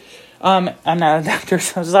it is. I'm not a doctor,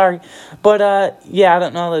 so sorry. But, I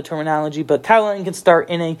don't know the terminology. But Kyle Allen can start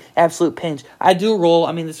in an absolute pinch. I do roll.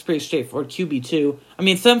 I mean, this is pretty straightforward. QB2. I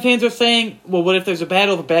mean, some fans are saying, well, what if there's a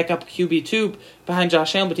battle of a backup QB2 behind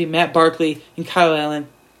Josh Allen between Matt Barkley and Kyle Allen?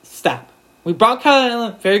 Stop. We brought Kyle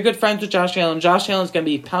Allen, very good friends with Josh Allen. Josh Allen's going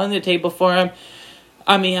to be pounding the table for him.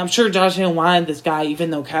 I mean, I'm sure Josh Allen wanted this guy,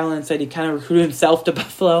 even though Kyle Allen said he kind of recruited himself to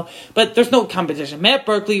Buffalo. But there's no competition. Matt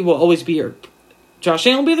Barkley will always be your... Josh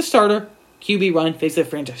Allen will be the starter, QB1, face of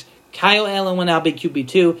the franchise. Kyle Allen will now be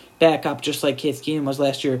QB2, backup, just like Case Keenum was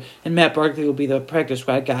last year. And Matt Barkley will be the practice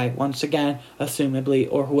squad guy once again, assumably,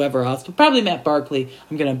 or whoever else. But probably Matt Barkley.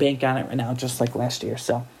 I'm going to bank on it right now, just like last year.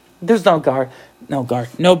 So there's no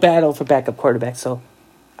battle for backup quarterback. So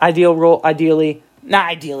Kyle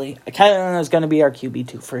Allen is going to be our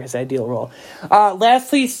QB2 for his ideal role.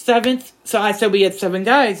 Lastly, seventh. So I said we had 7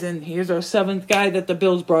 guys, and here's our 7th guy that the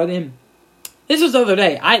Bills brought in. This was the other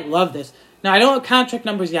day. I love this. Now, I don't have contract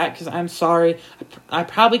numbers yet because I'm sorry. I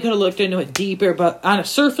probably could have looked into it deeper, but on a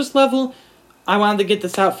surface level, I wanted to get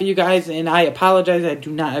this out for you guys, and I apologize. I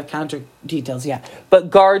do not have contract details yet. But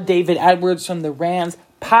guard David Edwards from the Rams,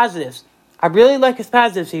 positives. I really like his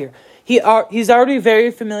positives here. He's already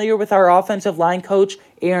very familiar with our offensive line coach,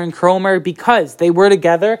 Aaron Cromer, because they were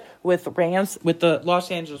together with the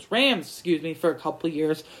Los Angeles Rams, for a couple of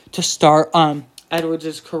years to start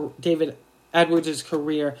David Edwards'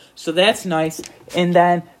 career. So that's nice. And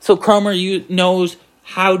then, so Cromer knows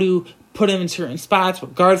how to put him in certain spots,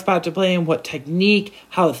 what guard spot to play in, what technique,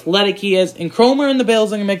 how athletic he is. And Cromer and the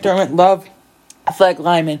Bills and McDermott love athletic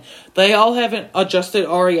linemen. They all have an adjusted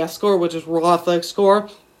RAS score, which is raw athletic score,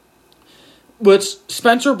 which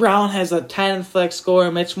Spencer Brown has a 10 athletic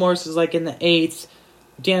score. Mitch Morse is like in the 8s.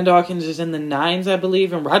 Dan Dawkins is in the 9s, I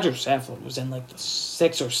believe. And Roger Saffold was in like the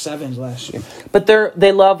 6 or 7s last year. But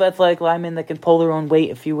they love athletic linemen that can pull their own weight,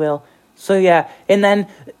 if you will. So, yeah. And then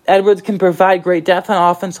Edwards can provide great depth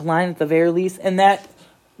on offensive line at the very least. And that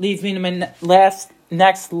leads me to my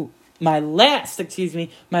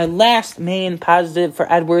last main positive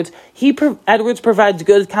for Edwards. Edwards provides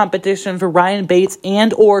good competition for Ryan Bates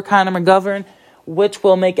and or Connor McGovern, which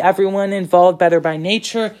will make everyone involved better by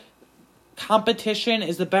nature. Competition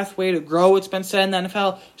is the best way to grow, it's been said in the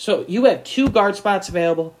NFL. So you have 2 guard spots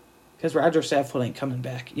available, because Roger Saffold ain't coming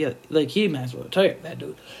back. Yeah, he might as well retire, that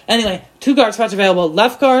dude. Anyway, 2 guard spots available.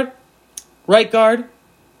 Left guard, right guard,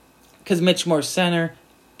 because Mitch Moore's center.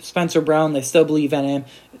 Spencer Brown, they still believe in him.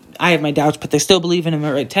 I have my doubts, but they still believe in him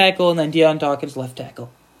at right tackle, and then Deion Dawkins left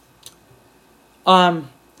tackle.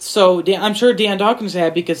 So I'm sure Deion Dawkins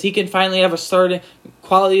had, because he can finally have a starting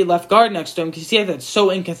quality left guard next to him, because he had that so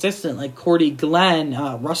inconsistent, like Cordy Glenn,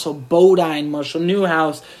 Russell Bodine, Marshall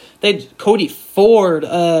Newhouse, Cody Ford,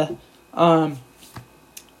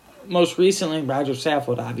 most recently Roger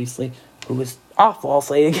Saffold, obviously, who was awful, I'll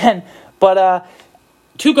say it again. But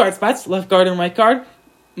 2 guard spots, left guard and right guard.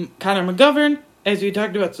 Connor McGovern, as we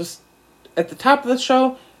talked about just at the top of the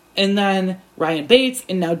show, and then Ryan Bates,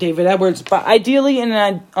 and now David Edwards. But ideally,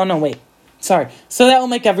 So that will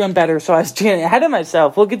make everyone better. So I was getting ahead of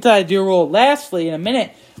myself. We'll get to the ideal role lastly in a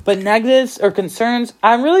minute. But negatives or concerns,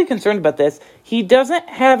 I'm really concerned about this. He doesn't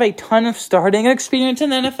have a ton of starting experience in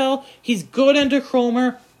the NFL. He's good under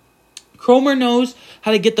Cromer. Cromer knows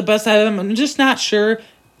how to get the best out of him. I'm just not sure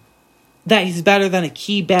that he's better than a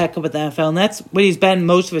key backup at the NFL. And that's what he's been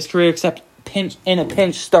most of his career, except pinch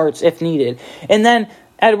starts if needed. And then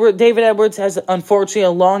David Edwards has, unfortunately,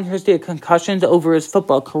 a long history of concussions over his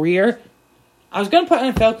football career. I was going to put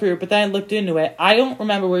NFL career, but then I looked into it. I don't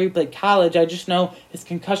remember where he played college. I just know his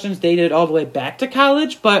concussions dated all the way back to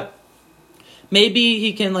college. But maybe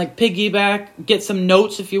he can piggyback, get some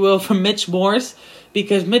notes, if you will, from Mitch Morse.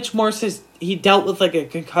 Because Mitch Morse he dealt with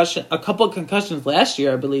a couple of concussions last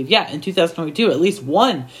year, I believe. Yeah, in 2022, at least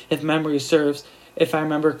one, if memory serves, if I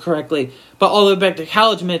remember correctly. But all the way back to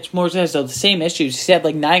college, Mitch Morse has the same issues. He's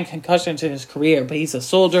had 9 concussions in his career, but he's a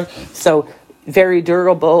soldier, so very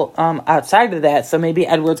durable outside of that. So maybe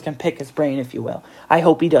Edwards can pick his brain, if you will. I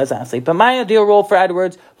hope he does, honestly. But my ideal role for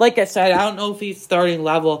Edwards, like I said, I don't know if he's starting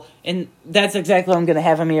level, and that's exactly what I'm going to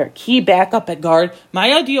have him here. Key backup at guard.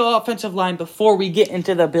 My ideal offensive line, before we get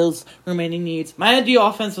into the Bills' remaining needs, my ideal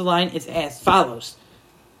offensive line is as follows.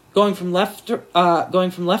 Going from left to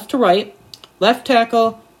right, left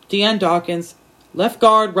tackle, Deion Dawkins, left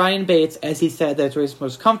guard, Ryan Bates, as he said, that's where he's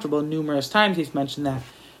most comfortable. Numerous times he's mentioned that.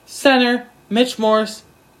 Center, Mitch Morse,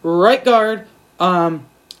 right guard,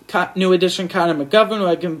 new addition Connor McGovern, who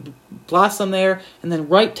I can blossom there, and then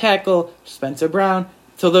right tackle Spencer Brown.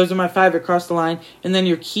 So those are my 5 across the line, and then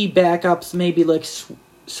your key backups, maybe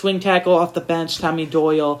swing tackle off the bench, Tommy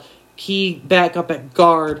Doyle, key backup at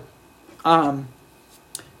guard,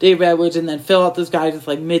 David Edwards, and then fill out those guys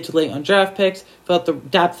with mid to late on draft picks. Fill out the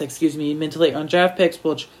depth, mid to late on draft picks,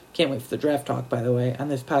 which can't wait for the draft talk, by the way, on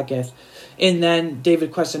this podcast. And then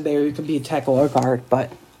David Questenberry, who can be a tackle or guard.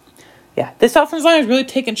 But, yeah, this offensive line is really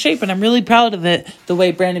taking shape, and I'm really proud of it, the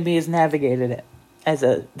way Brandon B has navigated it as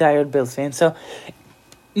a diehard Bills fan. So,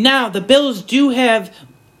 now, the Bills do have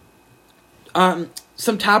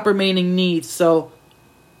some top remaining needs. So,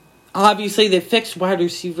 obviously, they fixed wide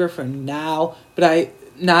receiver for now, but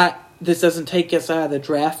this doesn't take us out of the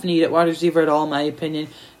draft need at wide receiver at all, in my opinion.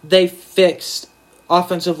 They fixed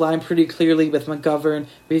offensive line pretty clearly with McGovern,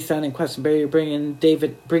 re-signing Questenberry,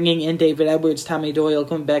 bringing in David Edwards, Tommy Doyle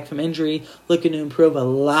coming back from injury, looking to improve a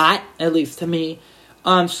lot, at least to me.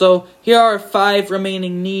 So here are 5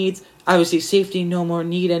 remaining needs. Obviously, safety, no more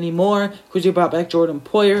need anymore, because you brought back Jordan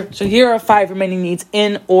Poyer. So here are 5 remaining needs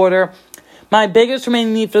in order. My biggest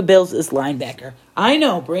remaining need for the Bills is linebacker. I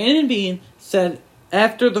know Brandon Beane said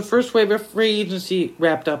after the first wave of free agency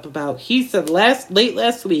wrapped up he said late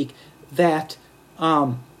last week, that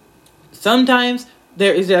sometimes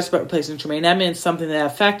there is desperate replacing Tremaine Edmonds, something to that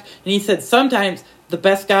effect. And he said sometimes the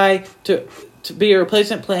best guy to be a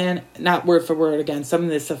replacement plan, not word for word again, something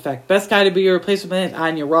to this effect. Best guy to be your replacement plan is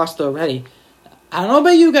on your roster already. I don't know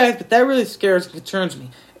about you guys, but that really scares and concerns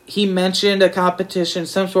me. He mentioned a competition,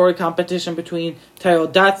 some sort of competition between Tyrell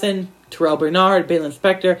Dotson, Terrell Bernard, Balin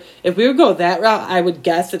Spector. If we would go that route, I would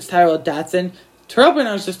guess it's Tyrell Dotson. Terrell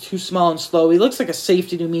Bernard is just too small and slow. He looks like a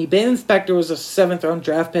safety to me. Balin Spector was a 7th-round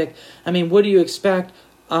draft pick. I mean, what do you expect?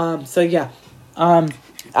 I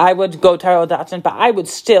would go Tyrell Dotson, but I would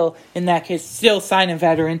still, in that case, still sign a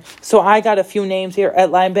veteran. So I got a few names here at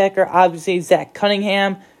linebacker. Obviously, Zach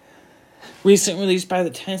Cunningham, recently released by the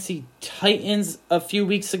Tennessee Titans a few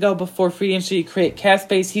weeks ago before free agency to create cap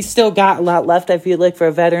space. He's still got a lot left, I feel like, for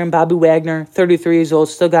a veteran. Bobby Wagner, 33 years old,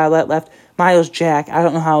 still got a lot left. Miles Jack, I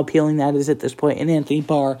don't know how appealing that is at this point, and Anthony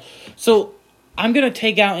Barr. So I'm going to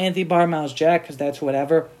take out Anthony Barr, Miles Jack, because that's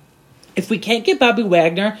whatever. If we can't get Bobby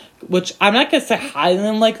Wagner, which I'm not going to say highly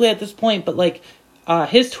unlikely at this point, but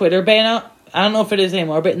his Twitter ban out, I don't know if it is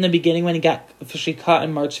anymore, but in the beginning when he got officially caught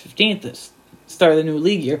on March 15th, this start of the new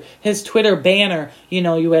league year, his Twitter banner,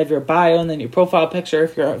 you have your bio and then your profile picture,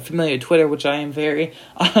 if you're familiar with Twitter, which I am very,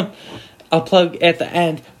 I'll plug at the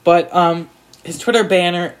end, but his Twitter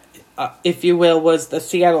banner, if you will, was the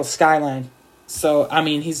Seattle skyline. So, I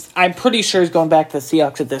mean, I'm pretty sure he's going back to the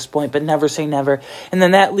Seahawks at this point, but never say never. And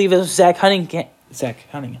then that leaves us Zach Cunningham,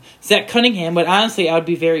 but honestly, I would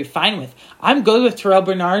be very fine with. I'm good with Terrell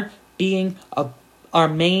Bernard being our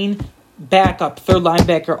main backup third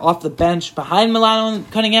linebacker off the bench behind Milano and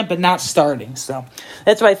Cunningham, but not starting. So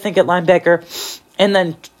that's what I think at linebacker. And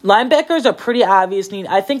then linebacker is a pretty obvious need.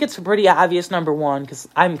 I think it's a pretty obvious number one because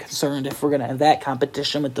I'm concerned if we're going to have that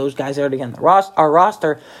competition with those guys already on our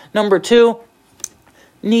roster. Number two,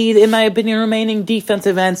 need, in my opinion, remaining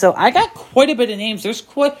defensive end. So I got quite a bit of names. There's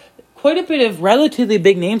quite a bit of relatively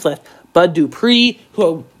big names left. Bud Dupree,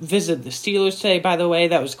 who visited the Steelers today, by the way.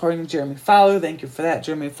 That was according to Jeremy Fowler. Thank you for that,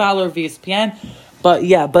 Jeremy Fowler of ESPN. But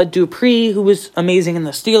yeah, Bud Dupree, who was amazing in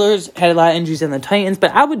the Steelers, had a lot of injuries in the Titans,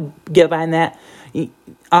 but I would get behind that.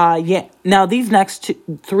 Now these next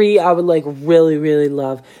three I would really, really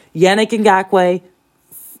love. Yannick Ngakoue,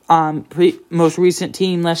 most recent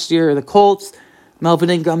team last year, the Colts.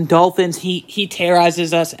 Melvin Ingram, Dolphins. He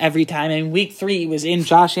terrorizes us every time. In week 3, he was in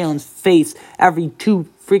Josh Allen's face every 2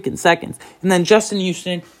 freaking seconds. And then Justin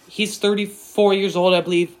Houston, he's 34 years old, I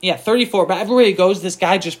believe. Yeah, 34. But everywhere he goes, this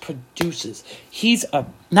guy just produces. He's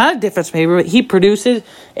not a difference maker, but he produces.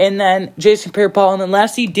 And then Jason Pierre-Paul. And then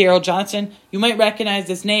lastly, Daryl Johnson. You might recognize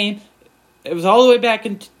this name. It was all the way back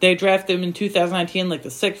they drafted him in 2019, the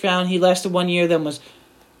 6th round. He lasted 1 year, then was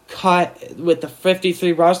cut with the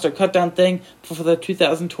 53 roster cut-down thing for the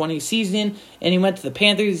 2020 season, and he went to the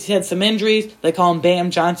Panthers. He had some injuries. They call him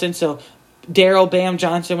Bam Johnson, so Daryl Bam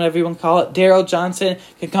Johnson, whatever you want to call it. Daryl Johnson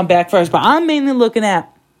can come back first, but I'm mainly looking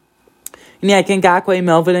at Ngakoue,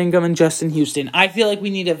 Melvin Ingram, and Justin Houston. I feel like we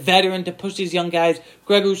need a veteran to push these young guys.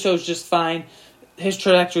 Greg Rousseau's just fine. His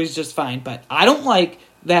trajectory is just fine, but I don't like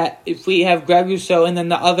that if we have Greg Rousseau and then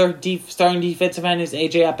the other starting defensive end is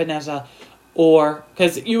AJ Epinesa. Or,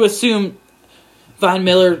 because you assume Von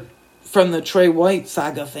Miller from the Trey White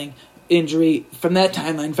saga thing, injury from that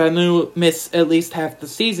timeline, Von Miller will miss at least half the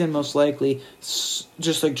season, most likely,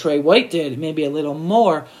 just like Trey White did, maybe a little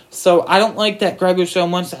more. So I don't like that Greg Rousseau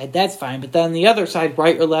on one side, that's fine. But then the other side,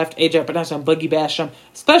 right or left, AJ Epinesa and Boogie Basham,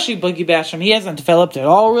 especially Boogie Basham, he hasn't developed at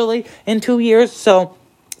all, really, in 2 years. So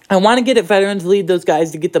I want to get a veteran to lead those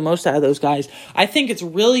guys, to get the most out of those guys. I think it's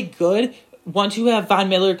really good once you have Von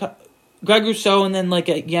Miller, Greg Rousseau, and then a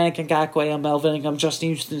Yannick Ngakoue and Melvin Ingram, Justin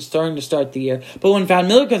Houston starting to start the year. But when Von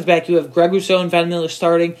Miller comes back, you have Greg Rousseau and Von Miller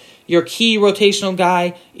starting. Your key rotational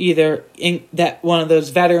guy, either in that one of those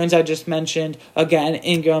veterans I just mentioned, again,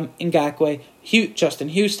 Ingram, Ngakoue, Justin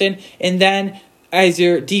Houston. And then as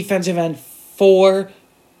your defensive end 4,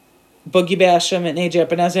 Boogie Basham and AJ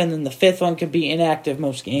Epinesa, and then the 5th one could be inactive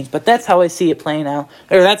most games. But that's how I see it playing out.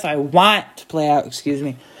 Or that's how I want to play out, excuse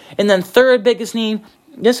me. And then third biggest need,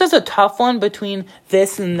 this is a tough one between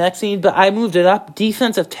this and the next need, but I moved it up.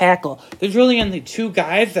 Defensive tackle. There's really only 2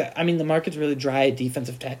 guys that, the market's really dry at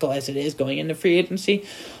defensive tackle as it is going into free agency.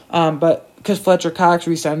 But because Fletcher Cox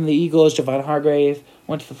re-signed the Eagles, Javon Hargrave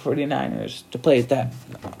went to the 49ers to play at that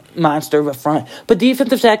monster of a front. But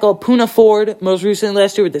defensive tackle, Poona Ford, most recently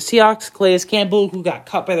last year with the Seahawks. Calais Campbell, who got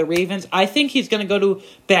cut by the Ravens. I think he's going to go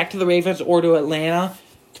back to the Ravens or to Atlanta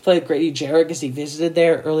to play with Grady Jarrett because he visited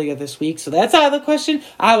there earlier this week. So that's out of the question.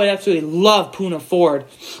 I would absolutely love Poona Ford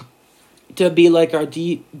to be our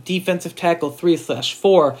defensive tackle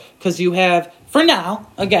 3/4 because you have, for now,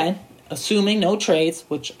 again, assuming no trades,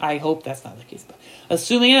 which I hope that's not the case, but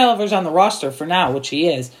assuming Ed Oliver's on the roster for now, which he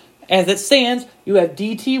is, as it stands, you have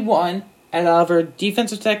DT1, Ed Oliver,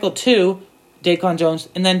 defensive tackle 2, Daquan Jones,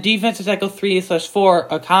 and then defensive tackle 3/4,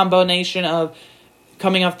 a combination of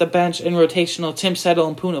coming off the bench and rotational Tim Settle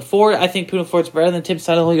and Poona Ford. I think Poona Ford's better than Tim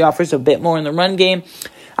Settle. He offers a bit more in the run game.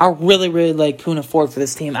 I really, really like Poona Ford for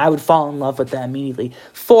this team. I would fall in love with that immediately.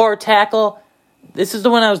 4 tackle. This is the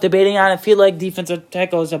one I was debating on. I feel like defensive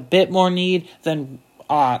tackle is a bit more need than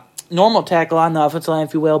normal tackle on the offensive line,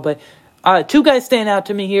 if you will. But 2 guys stand out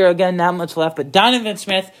to me here. Again, not much left. But Donovan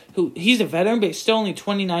Smith, who he's a veteran, but he's still only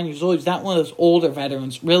 29 years old. He's not one of those older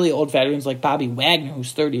veterans, really old veterans like Bobby Wagner,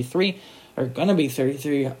 who's 33. Or going to be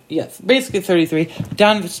 33. Yes, basically 33.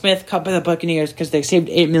 Donovan Smith cut by the Buccaneers because they saved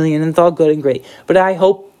 $8 million, and it's all good and great. But I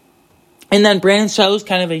hope. And then Brandon Shell's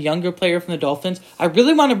kind of a younger player from the Dolphins. I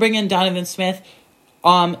really want to bring in Donovan Smith.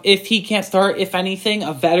 If he can't start, if anything,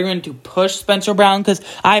 a veteran to push Spencer Brown, because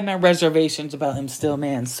I have my reservations about him still,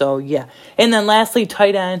 man. So, yeah. And then lastly,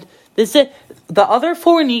 tight end. The other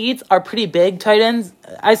 4 needs are pretty big tight ends.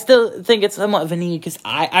 I still think it's somewhat of a need because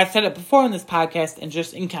I've said it before on this podcast and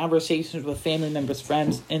just in conversations with family members,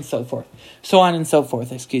 friends, and so forth. So on and so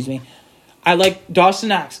forth, excuse me. I like Dawson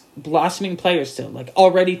Knox, blossoming player still, like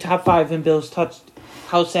already top 5 in Bills touched.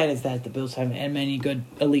 How sad is that the Bills haven't had many good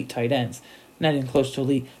elite tight ends? Not even close to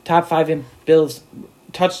elite. Top 5 in Bills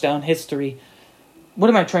touchdown history. What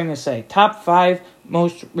am I trying to say? Top 5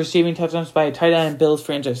 most receiving touchdowns by a tight end in Bills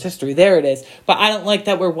franchise history. There it is. But I don't like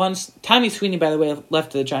that we're Tommy Sweeney, by the way,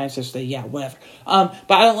 left to the Giants yesterday. Yeah, whatever. But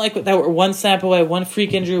I don't like that we're one snap away, one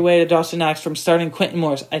freak injury away to Dawson Knox from starting Quentin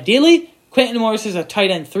Morris. Ideally, Quentin Morris is a tight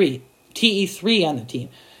end 3. TE3 on the team.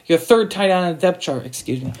 Your 3rd tight end on the depth chart,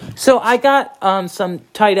 excuse me. So I got some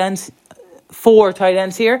tight ends, 4 tight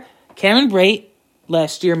ends here. Cameron Brate,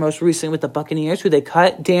 last year, most recently with the Buccaneers, who they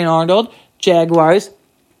cut. Dan Arnold, Jaguars.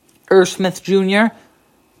 Irv Smith Jr.,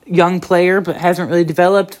 young player, but hasn't really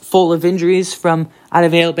developed, full of injuries from out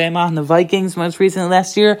of Alabama on the Vikings most recently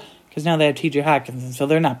last year, because now they have T.J. Hockenson, so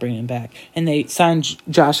they're not bringing him back. And they signed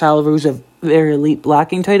Josh Oliver, who's a very elite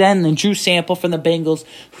blocking tight end, and then Drew Sample from the Bengals,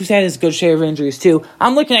 who's had his good share of injuries too.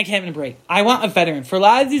 I'm looking at Cameron Brate. I want a veteran. For a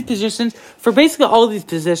lot of these positions, for basically all of these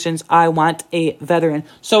positions, I want a veteran.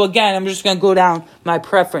 So again, I'm just going to go down my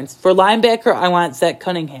preference. For linebacker, I want Zach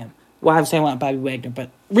Cunningham. Well, obviously I want Bobby Wagner, but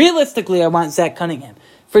realistically, I want Zach Cunningham.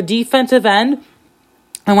 For defensive end,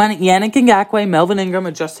 I want Yannick Ngakoue, Melvin Ingram,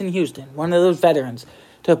 and Justin Houston, one of those veterans,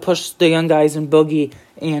 to push the young guys in Boogie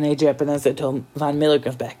and A.J. Epinesa until Von Miller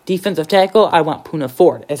comes back. Defensive tackle, I want Poona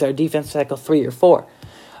Ford as our defensive tackle 3 or 4.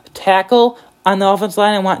 Tackle on the offensive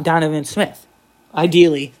line, I want Donovan Smith,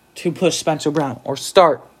 ideally, to push Spencer Brown or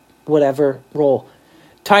start whatever role.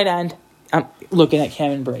 Tight end, I'm looking at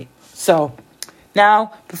Cameron Brate. So,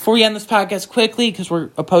 now, before we end this podcast quickly, because we're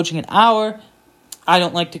approaching an hour, I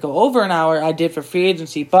don't like to go over an hour. I did for free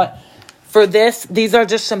agency, but for this, these are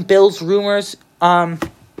just some Bills rumors.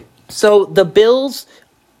 So the Bills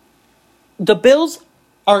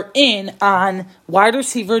are in on wide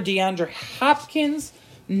receiver DeAndre Hopkins.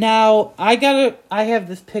 Now, I have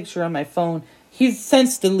this picture on my phone. He's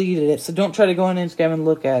since deleted it, so don't try to go on Instagram and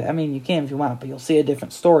look at it. I mean, you can if you want, but you'll see a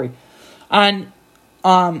different story. On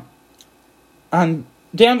DeAndre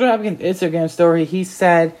Hopkins' Instagram story, he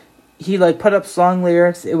said he put up song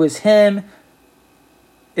lyrics. It was him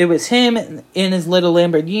in his little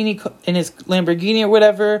Lamborghini or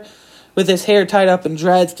whatever, with his hair tied up in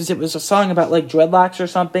dreads, because it was a song about dreadlocks or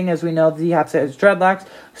something, as we know D-Hop says dreadlocks.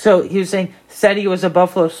 So he was saying, said he was a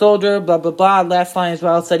Buffalo Soldier, blah, blah, blah. Last line as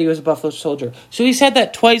well, said he was a Buffalo Soldier. So he said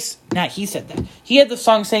that twice. Not he said that. He had the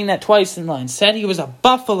song saying that twice in line. Said he was a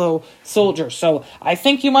Buffalo Soldier. So I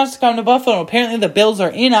think he wants to come to Buffalo. Apparently the Bills are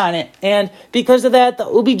in on it. And because of that, the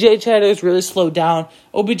OBJ chatter is really slowed down.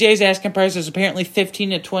 OBJ's asking price is apparently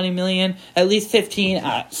 $15 to $20 million. At least 15.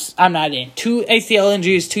 I'm not in. 2 ACL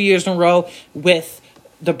injuries 2 years in a row with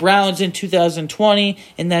the Browns in 2020.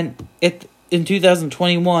 And then in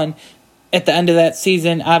 2021, at the end of that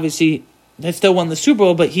season, obviously, they still won the Super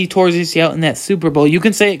Bowl, but he tore his ACL in that Super Bowl. You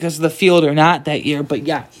can say it because of the field or not that year, but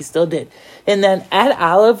yeah, he still did. And then Ed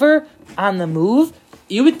Oliver on the move.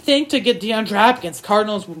 You would think to get DeAndre Hopkins,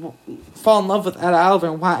 Cardinals would fall in love with Ed Oliver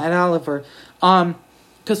and want Ed Oliver.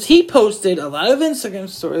 Because he posted a lot of Instagram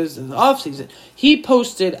stories in the offseason. He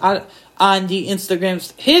posted on his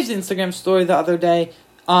Instagram story the other day.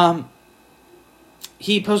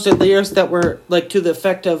 He posted lyrics that were to the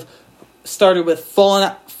effect of, started with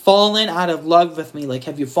fallen out of love with me.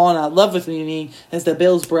 Have you fallen out of love with me? Meaning, as the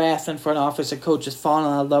Bills brass and front office and coaches fallen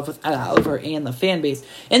out of love with Ed Oliver and the fan base.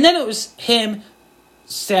 And then it was him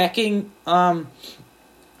sacking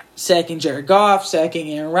sacking Jared Goff, sacking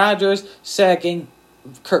Aaron Rodgers, sacking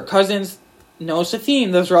Kirk Cousins. Knows the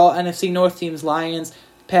theme. Those are all NFC North teams, Lions,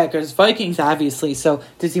 Packers, Vikings, obviously. So,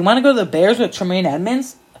 does he want to go to the Bears with Tremaine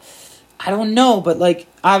Edmonds? I don't know, but,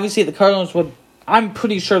 obviously the Cardinals would... I'm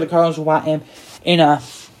pretty sure the Cardinals would want him in a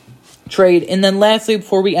trade. And then lastly,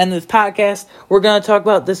 before we end this podcast, we're going to talk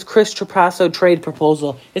about this Chris Trapasso trade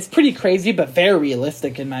proposal. It's pretty crazy, but very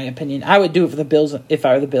realistic in my opinion. I would do it for the Bills if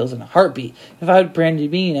I were the Bills in a heartbeat. If I were Brandon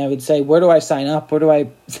Beane, I would say, where do I sign up? Where do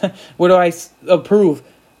I approve?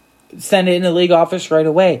 Send it in the league office right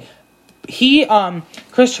away. Chris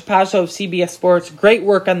Trapasso of CBS Sports, great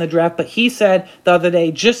work on the draft, but he said the other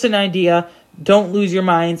day, just an idea, don't lose your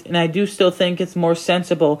minds, and I do still think it's more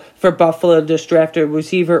sensible for Buffalo to just draft a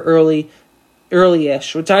receiver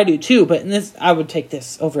early-ish, which I do too, but in this, I would take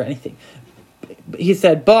this over anything. He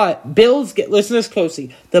said, but Bills listen to this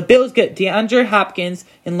closely, the Bills get DeAndre Hopkins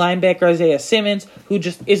and linebacker Isaiah Simmons, who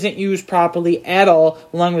just isn't used properly at all,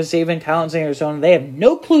 along with Zaven Collins in Arizona. They have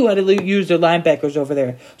no clue how to use their linebackers over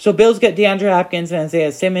there. So Bills get DeAndre Hopkins and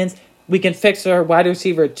Isaiah Simmons. We can fix our wide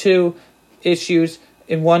receiver 2 issues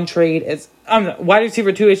in one trade. It's wide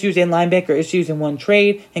receiver 2 issues and linebacker issues in one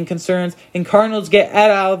trade and concerns. And Cardinals get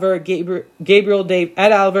Ed Oliver, Gabe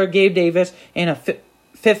Davis, and a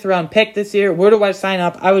fifth-round pick this year. Where do I sign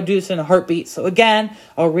up? I would do this in a heartbeat. So again,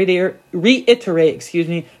 I'll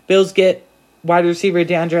reiterate, Bills get wide receiver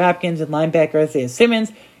DeAndre Hopkins and linebacker Isaiah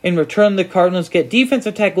Simmons. In return, the Cardinals get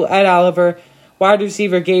defensive tackle Ed Oliver, wide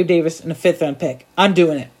receiver Gabe Davis, and a fifth-round pick. I'm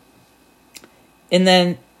doing it. And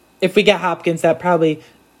then, if we get Hopkins, that probably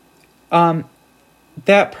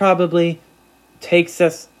takes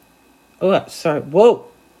us... Oh, sorry. Whoa.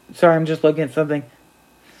 Sorry, I'm just looking at something.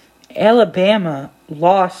 Alabama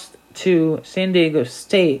lost to San Diego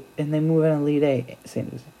State, and they move in Elite Eight. San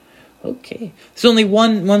Diego State. Okay. There's only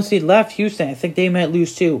one seed left, Houston. I think they might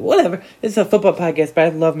lose too. Whatever. It's a football podcast, but I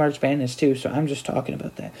love March Madness too, so I'm just talking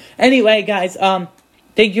about that. Anyway, guys,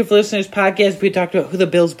 thank you for listening to this podcast. We talked about who the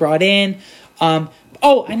Bills brought in. I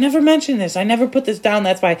never mentioned this. I never put this down.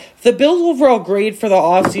 That's why. The Bills' overall grade for the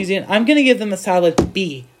offseason, I'm going to give them a solid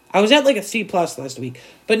B. I was at a C+ last week.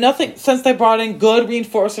 But nothing, since they brought in good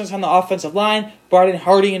reinforcements on the offensive line, brought in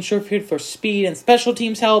Hardy and Sherfield for speed and special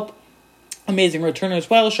teams help, amazing returners,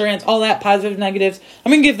 well assurance, all that, positive, negatives,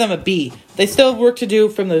 I'm going to give them a B. They still have work to do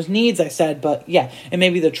from those needs, I said, but yeah, and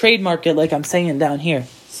maybe the trade market, like I'm saying down here.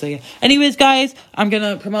 So yeah. Anyways, guys, I'm going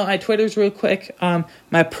to promote my Twitters real quick.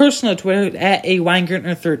 My personal Twitter, at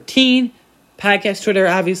 @Weingartner13. Podcast Twitter,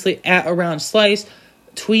 obviously, at Around Slice.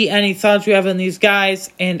 Tweet any thoughts you have on these guys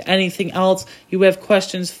and anything else you have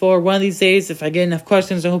questions for. One of these days, if I get enough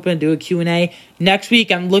questions, I'm hoping to do a Q&A. Next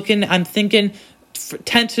week, I'm thinking,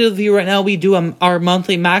 tentatively right now, we do our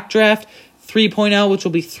monthly mock draft 3.0, which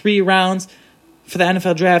will be 3 rounds for the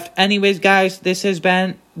NFL draft. Anyways, guys, this has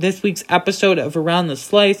been this week's episode of Around the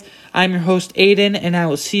Slice. I'm your host, Aiden, and I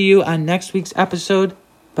will see you on next week's episode.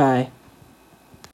 Bye.